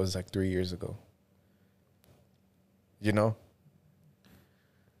 And that was like 3 years ago. You know?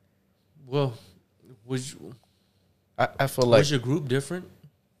 Well, I feel like... Was your group different?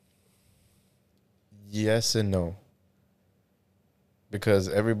 Yes and no. Because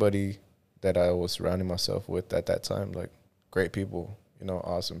everybody that I was surrounding myself with at that time, like, great people, you know,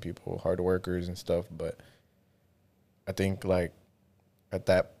 awesome people, hard workers and stuff. But I think, like, at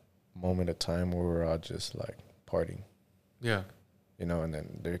that moment of time, we were all just, like, partying. Yeah. You know, and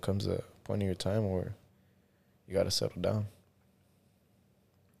then there comes a point in your time where you got to settle down.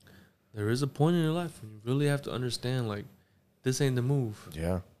 There is a point in your life when you really have to understand, like, this ain't the move.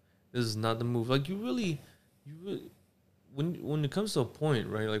 Yeah. This is not the move. Like, you really, when it comes to a point,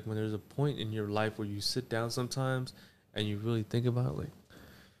 right? Like, when there's a point in your life where you sit down sometimes and you really think about it, like,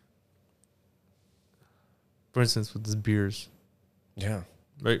 for instance, with these beers. Yeah.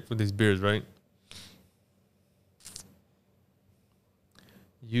 Right? For these beers, right?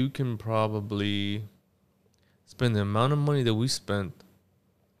 You can probably spend the amount of money that we spent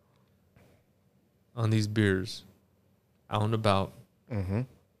on these beers out and about, and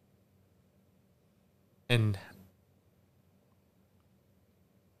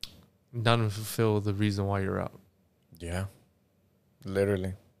not even fulfill the reason why you're out. Yeah.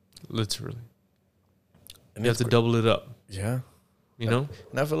 Literally. And you have to double it up. Yeah. You know?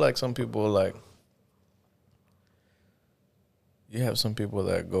 And I feel like some people, like, You have some people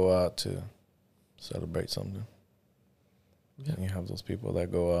that go out to celebrate something. Yeah. And you have those people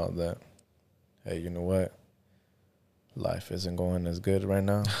that go out that, hey, you know what? Life isn't going as good right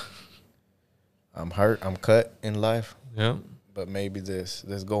now. I'm hurt. I'm cut in life. Yeah. But maybe this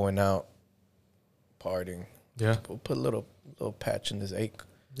going out, partying, Yeah. put a little patch in this ache.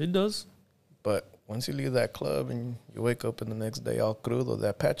 It does. But once you leave that club and you wake up in the next day all crudo,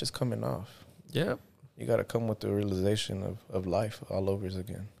 that patch is coming off. Yeah. You got to come with the realization of life all over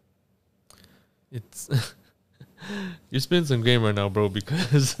again. It's you're spinning some game right now, bro,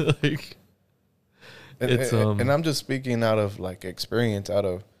 because like and I'm just speaking out of like experience, out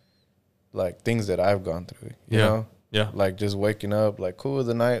of like things that I've gone through, you know? Yeah. Like just waking up, like, cool,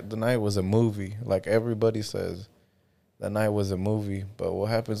 the night was a movie. Like everybody says the night was a movie, but what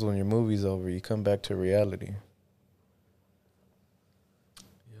happens when your movie's over? You come back to reality.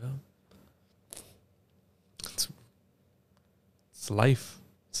 Yeah. It's life.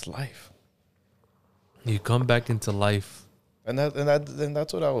 It's life. You come back into life. And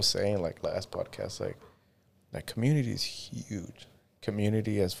that's what I was saying like last podcast, like community is huge.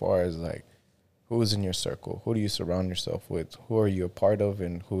 Community as far as like who is in your circle, who do you surround yourself with, who are you a part of,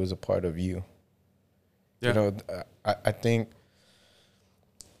 and who is a part of you. Yeah. You know, I think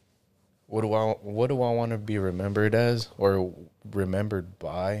what do I want to be remembered as or remembered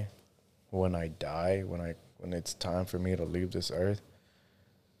by when I die, when it's time for me to leave this earth?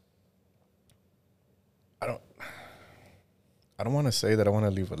 I don't want to say that I want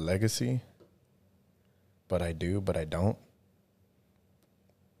to leave a legacy, but I do, but I don't.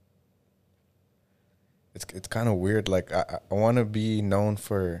 It's kind of weird. Like I want to be known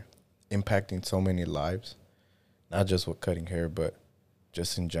for impacting so many lives, not just with cutting hair, but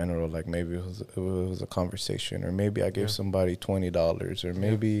just in general. Like maybe it was a conversation, or maybe I gave somebody $20, or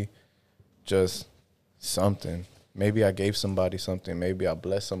maybe just something. Maybe I gave somebody something. Maybe I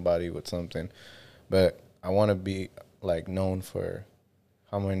blessed somebody with something. But I want to be like known for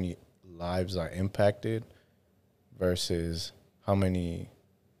how many lives I impacted versus how many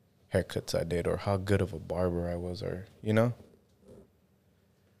haircuts I did or how good of a barber I was, or, you know?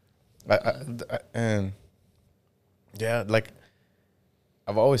 And yeah, like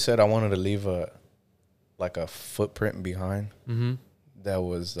I've always said I wanted to leave a footprint behind that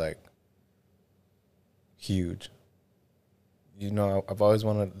was like huge. You know, I've always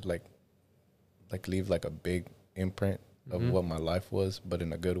wanted like leave like a big imprint of what my life was, but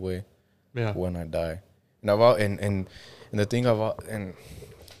in a good way. Yeah. When I die, and the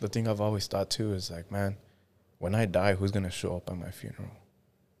thing I've always thought too is like, man, when I die, who's gonna show up at my funeral?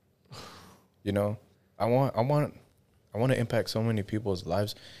 You know, I want to impact so many people's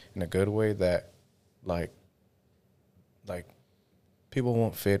lives in a good way that, like people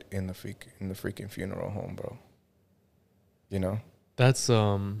won't fit in the freaking funeral home, bro. You know, that's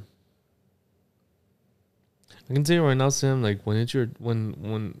I can tell you right now, Sam. Like when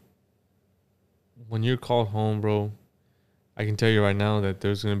you're called home, bro, I can tell you right now that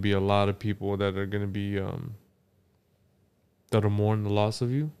there's gonna be a lot of people that are gonna be that'll mourn the loss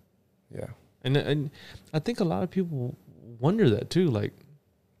of you. Yeah, and I think a lot of people wonder that too. Like,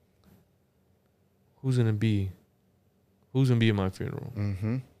 who's gonna be at my funeral?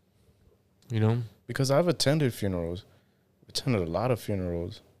 Mm-hmm. You know, because I've attended funerals, attended a lot of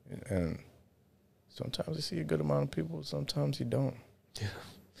funerals, and sometimes you see a good amount of people, sometimes you don't. Yeah.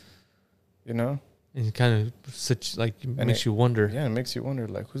 You know? And it kind of makes you wonder. Yeah, it makes you wonder,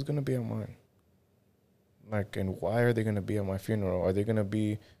 like, who's going to be at mine? Like, and why are they going to be at my funeral? Are they going to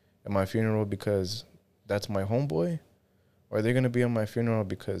be at my funeral because that's my homeboy? Or are they going to be at my funeral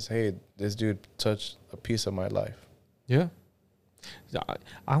because, hey, this dude touched a piece of my life? Yeah.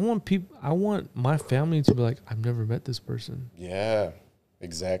 I want my family to be like, I've never met this person. Yeah,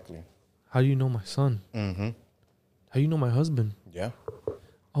 exactly. How do you know my son? Mm-hmm. How do you know my husband? Yeah.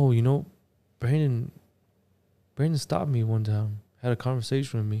 Oh, you know, Brandon stopped me one time, had a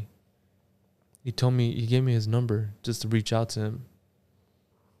conversation with me. He gave me his number just to reach out to him.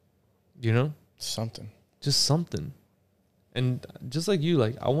 You know? Something. Just something. And just like you,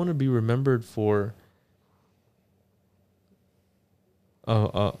 like, I want to be remembered for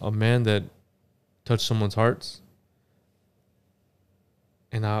a man that touched someone's hearts.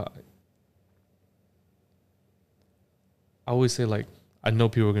 And I always say, like, I know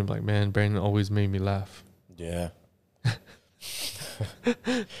people are going to be like, man, Brandon always made me laugh. Yeah.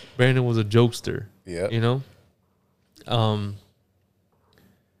 Brandon was a jokester. Yeah. You know?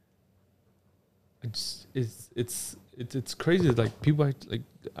 It's crazy. Like, people, like,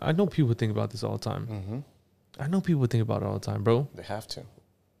 I know people think about this all the time. Mm-hmm. I know people think about it all the time, bro. They have to.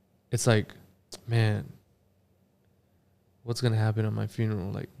 It's like, man, what's gonna happen at my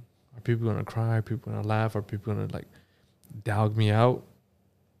funeral? Like, are people gonna cry? Are people gonna laugh? Are people gonna like dog me out?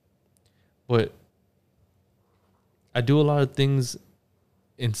 But I do a lot of things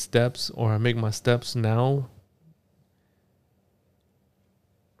in steps, or I make my steps now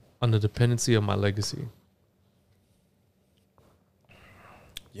on the dependency of my legacy.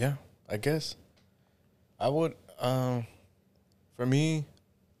 Yeah, I guess I would. For me,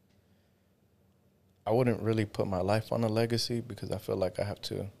 I wouldn't really put my life on a legacy because I feel like I have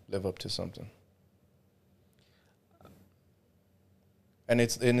to live up to something. And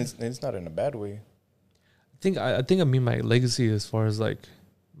it's not in a bad way. I think I mean my legacy as far as like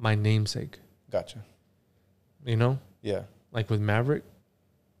my namesake. Gotcha. You know? Yeah. Like with Maverick,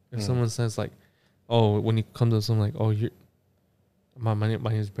 if someone says like, oh, when you come to something like, oh, my name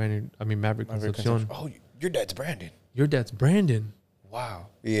is Brandon. I mean Maverick Concepcion. Oh, your dad's Brandon. Your dad's Brandon. Wow.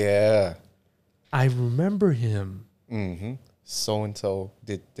 Yeah. I remember him. Mm-hmm. So and so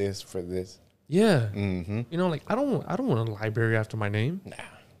did this for this. Yeah. Mm-hmm. You know, like I don't want a library after my name. Nah.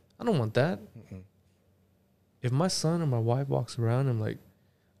 I don't want that. Mm-mm. If my son or my wife walks around and like,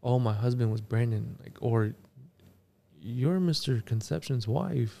 oh, my husband was Brandon, like, or you're Mr. Conception's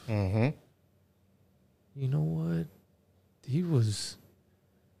wife. Mm-hmm. You know what? He was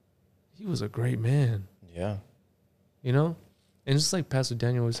a great man. Yeah. You know? And just like Pastor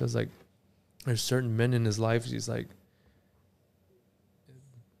Daniel always says, like, there's certain men in his life, he's like,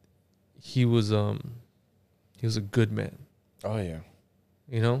 he was a good man. Oh yeah.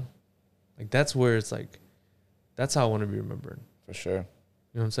 You know? Like that's where it's like, that's how I want to be remembered. For sure.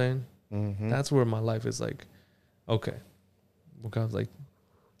 You know what I'm saying? Mm-hmm. That's where my life is like, okay. Well, God's like,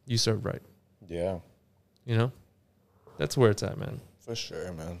 you served right. Yeah. You know? That's where it's at, man. For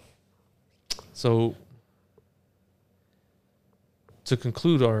sure, man. So to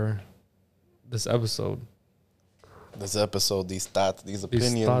conclude this episode, these thoughts, these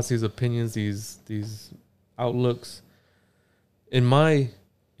opinions, these outlooks, in my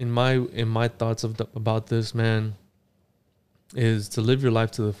thoughts about this, man, is to live your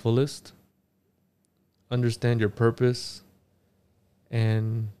life to the fullest, understand your purpose,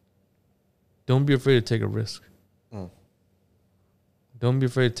 and don't be afraid to take a risk. Don't be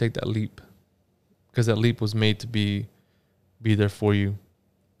afraid to take that leap, because that leap was made to be there for you.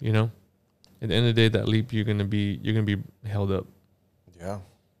 You know, at the end of the day, that leap you're gonna be held up. Yeah.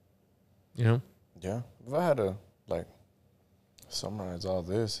 You know. Yeah. If I had to like summarize all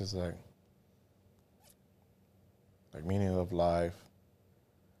this, is like meaning of life,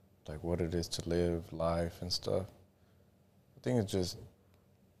 like what it is to live life and stuff. I think it's just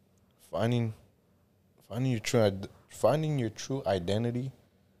finding your true identity,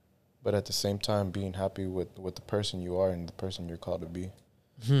 but at the same time being happy with the person you are and the person you're called to be.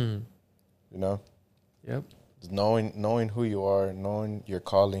 You know? Yep. Just knowing who you are, knowing your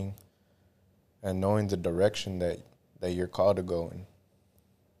calling, and knowing the direction that you're called to go in.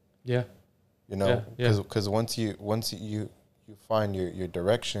 Yeah. You know, because once you find your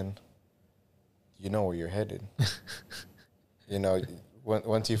direction, you know where you're headed. You know,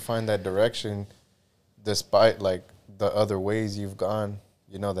 once you find that direction, despite like the other ways you've gone,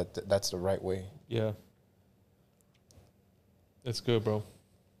 you know that's the right way. Yeah. That's good, bro.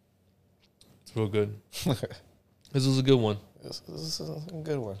 It's real good. This was a good one. This is a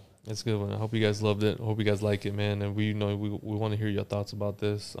good one. It's a good one. I hope you guys loved it. I hope you guys like it, man. And we want to hear your thoughts about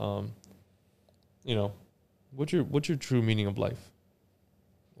this. You know, what's your true meaning of life?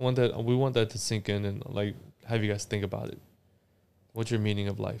 We want that to sink in and like have you guys think about it. What's your meaning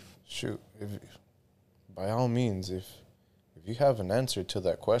of life? Shoot, by all means, if you have an answer to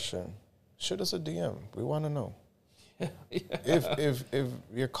that question, shoot us a DM. We want to know. Yeah. If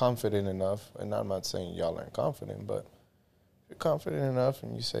you're confident enough, and I'm not saying y'all aren't confident, but if you're confident enough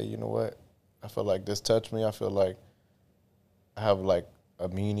and you say, you know what, I feel like this touched me. I feel like I have like a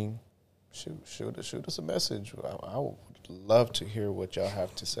meaning. Shoot us a message. I would love to hear what y'all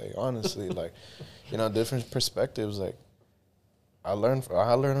have to say. Honestly, like, you know, different perspectives. Like, I learn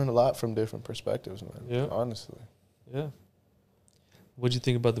a lot from different perspectives, man. Yeah. Honestly. Yeah. What'd you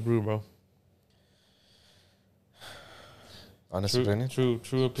think about the brew, bro? Honest opinion? True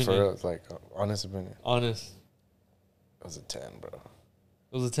opinion. For like, honest opinion. Honest. It was a 10, bro.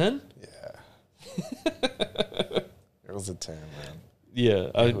 It was a 10? Yeah. It was a 10, man.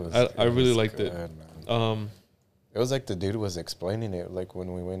 Yeah, I really liked it. Man. It was like the dude was explaining it. Like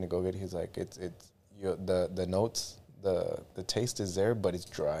when we went to go get it, he's like, the notes, the taste is there, but it's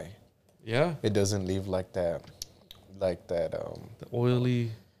dry. Yeah. It doesn't leave like that. The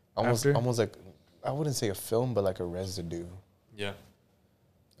oily. Almost like, I wouldn't say a film, but like a residue. Yeah.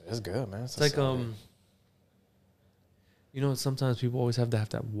 It's good, man. It's like You know, sometimes people always have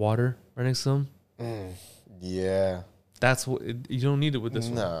that water right next to them. Yeah. That's what you don't need it with this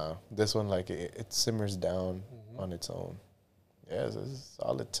one. Nah, this one like it simmers down on its own. Yeah, it's a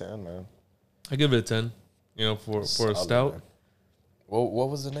solid 10, man. I give it a 10. You know, for a stout. Man. What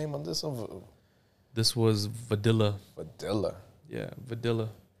was the name on this one? This was Vadilla. Vadilla. Yeah, Vadilla.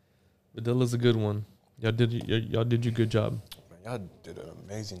 Vadilla's a good one. Y'all did your good job. Man, y'all did an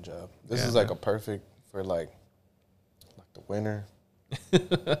amazing job. This is like a perfect for like the winter.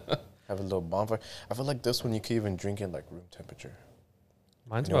 Have a little bonfire. I feel like this one you can even drink in like room temperature.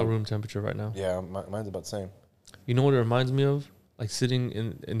 Mine's about room temperature right now. Yeah, mine's about the same. You know what it reminds me of? Like sitting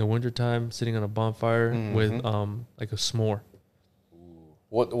in the wintertime, sitting on a bonfire with like a s'more.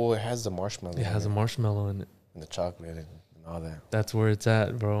 Well, it has the marshmallow. It has a marshmallow in it. And the chocolate and all that. That's where it's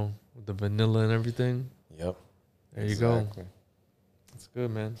at, bro. With the vanilla and everything. Yep. There you go. It's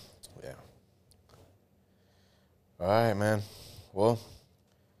good, man. Yeah. All right, man. Well,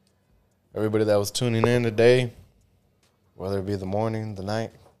 everybody that was tuning in today, whether it be the morning, the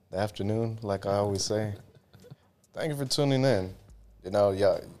night, the afternoon, like I always say, thank you for tuning in. You know,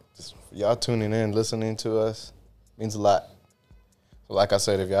 y'all tuning in, listening to us means a lot. So like I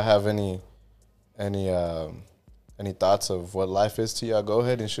said, if y'all have any thoughts of what life is to y'all, go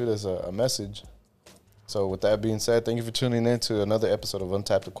ahead and shoot us a message. So with that being said, thank you for tuning in to another episode of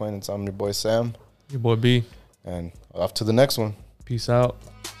Untapped Acquaintance. I'm your boy Sam. Your boy B. And off to the next one. Peace out.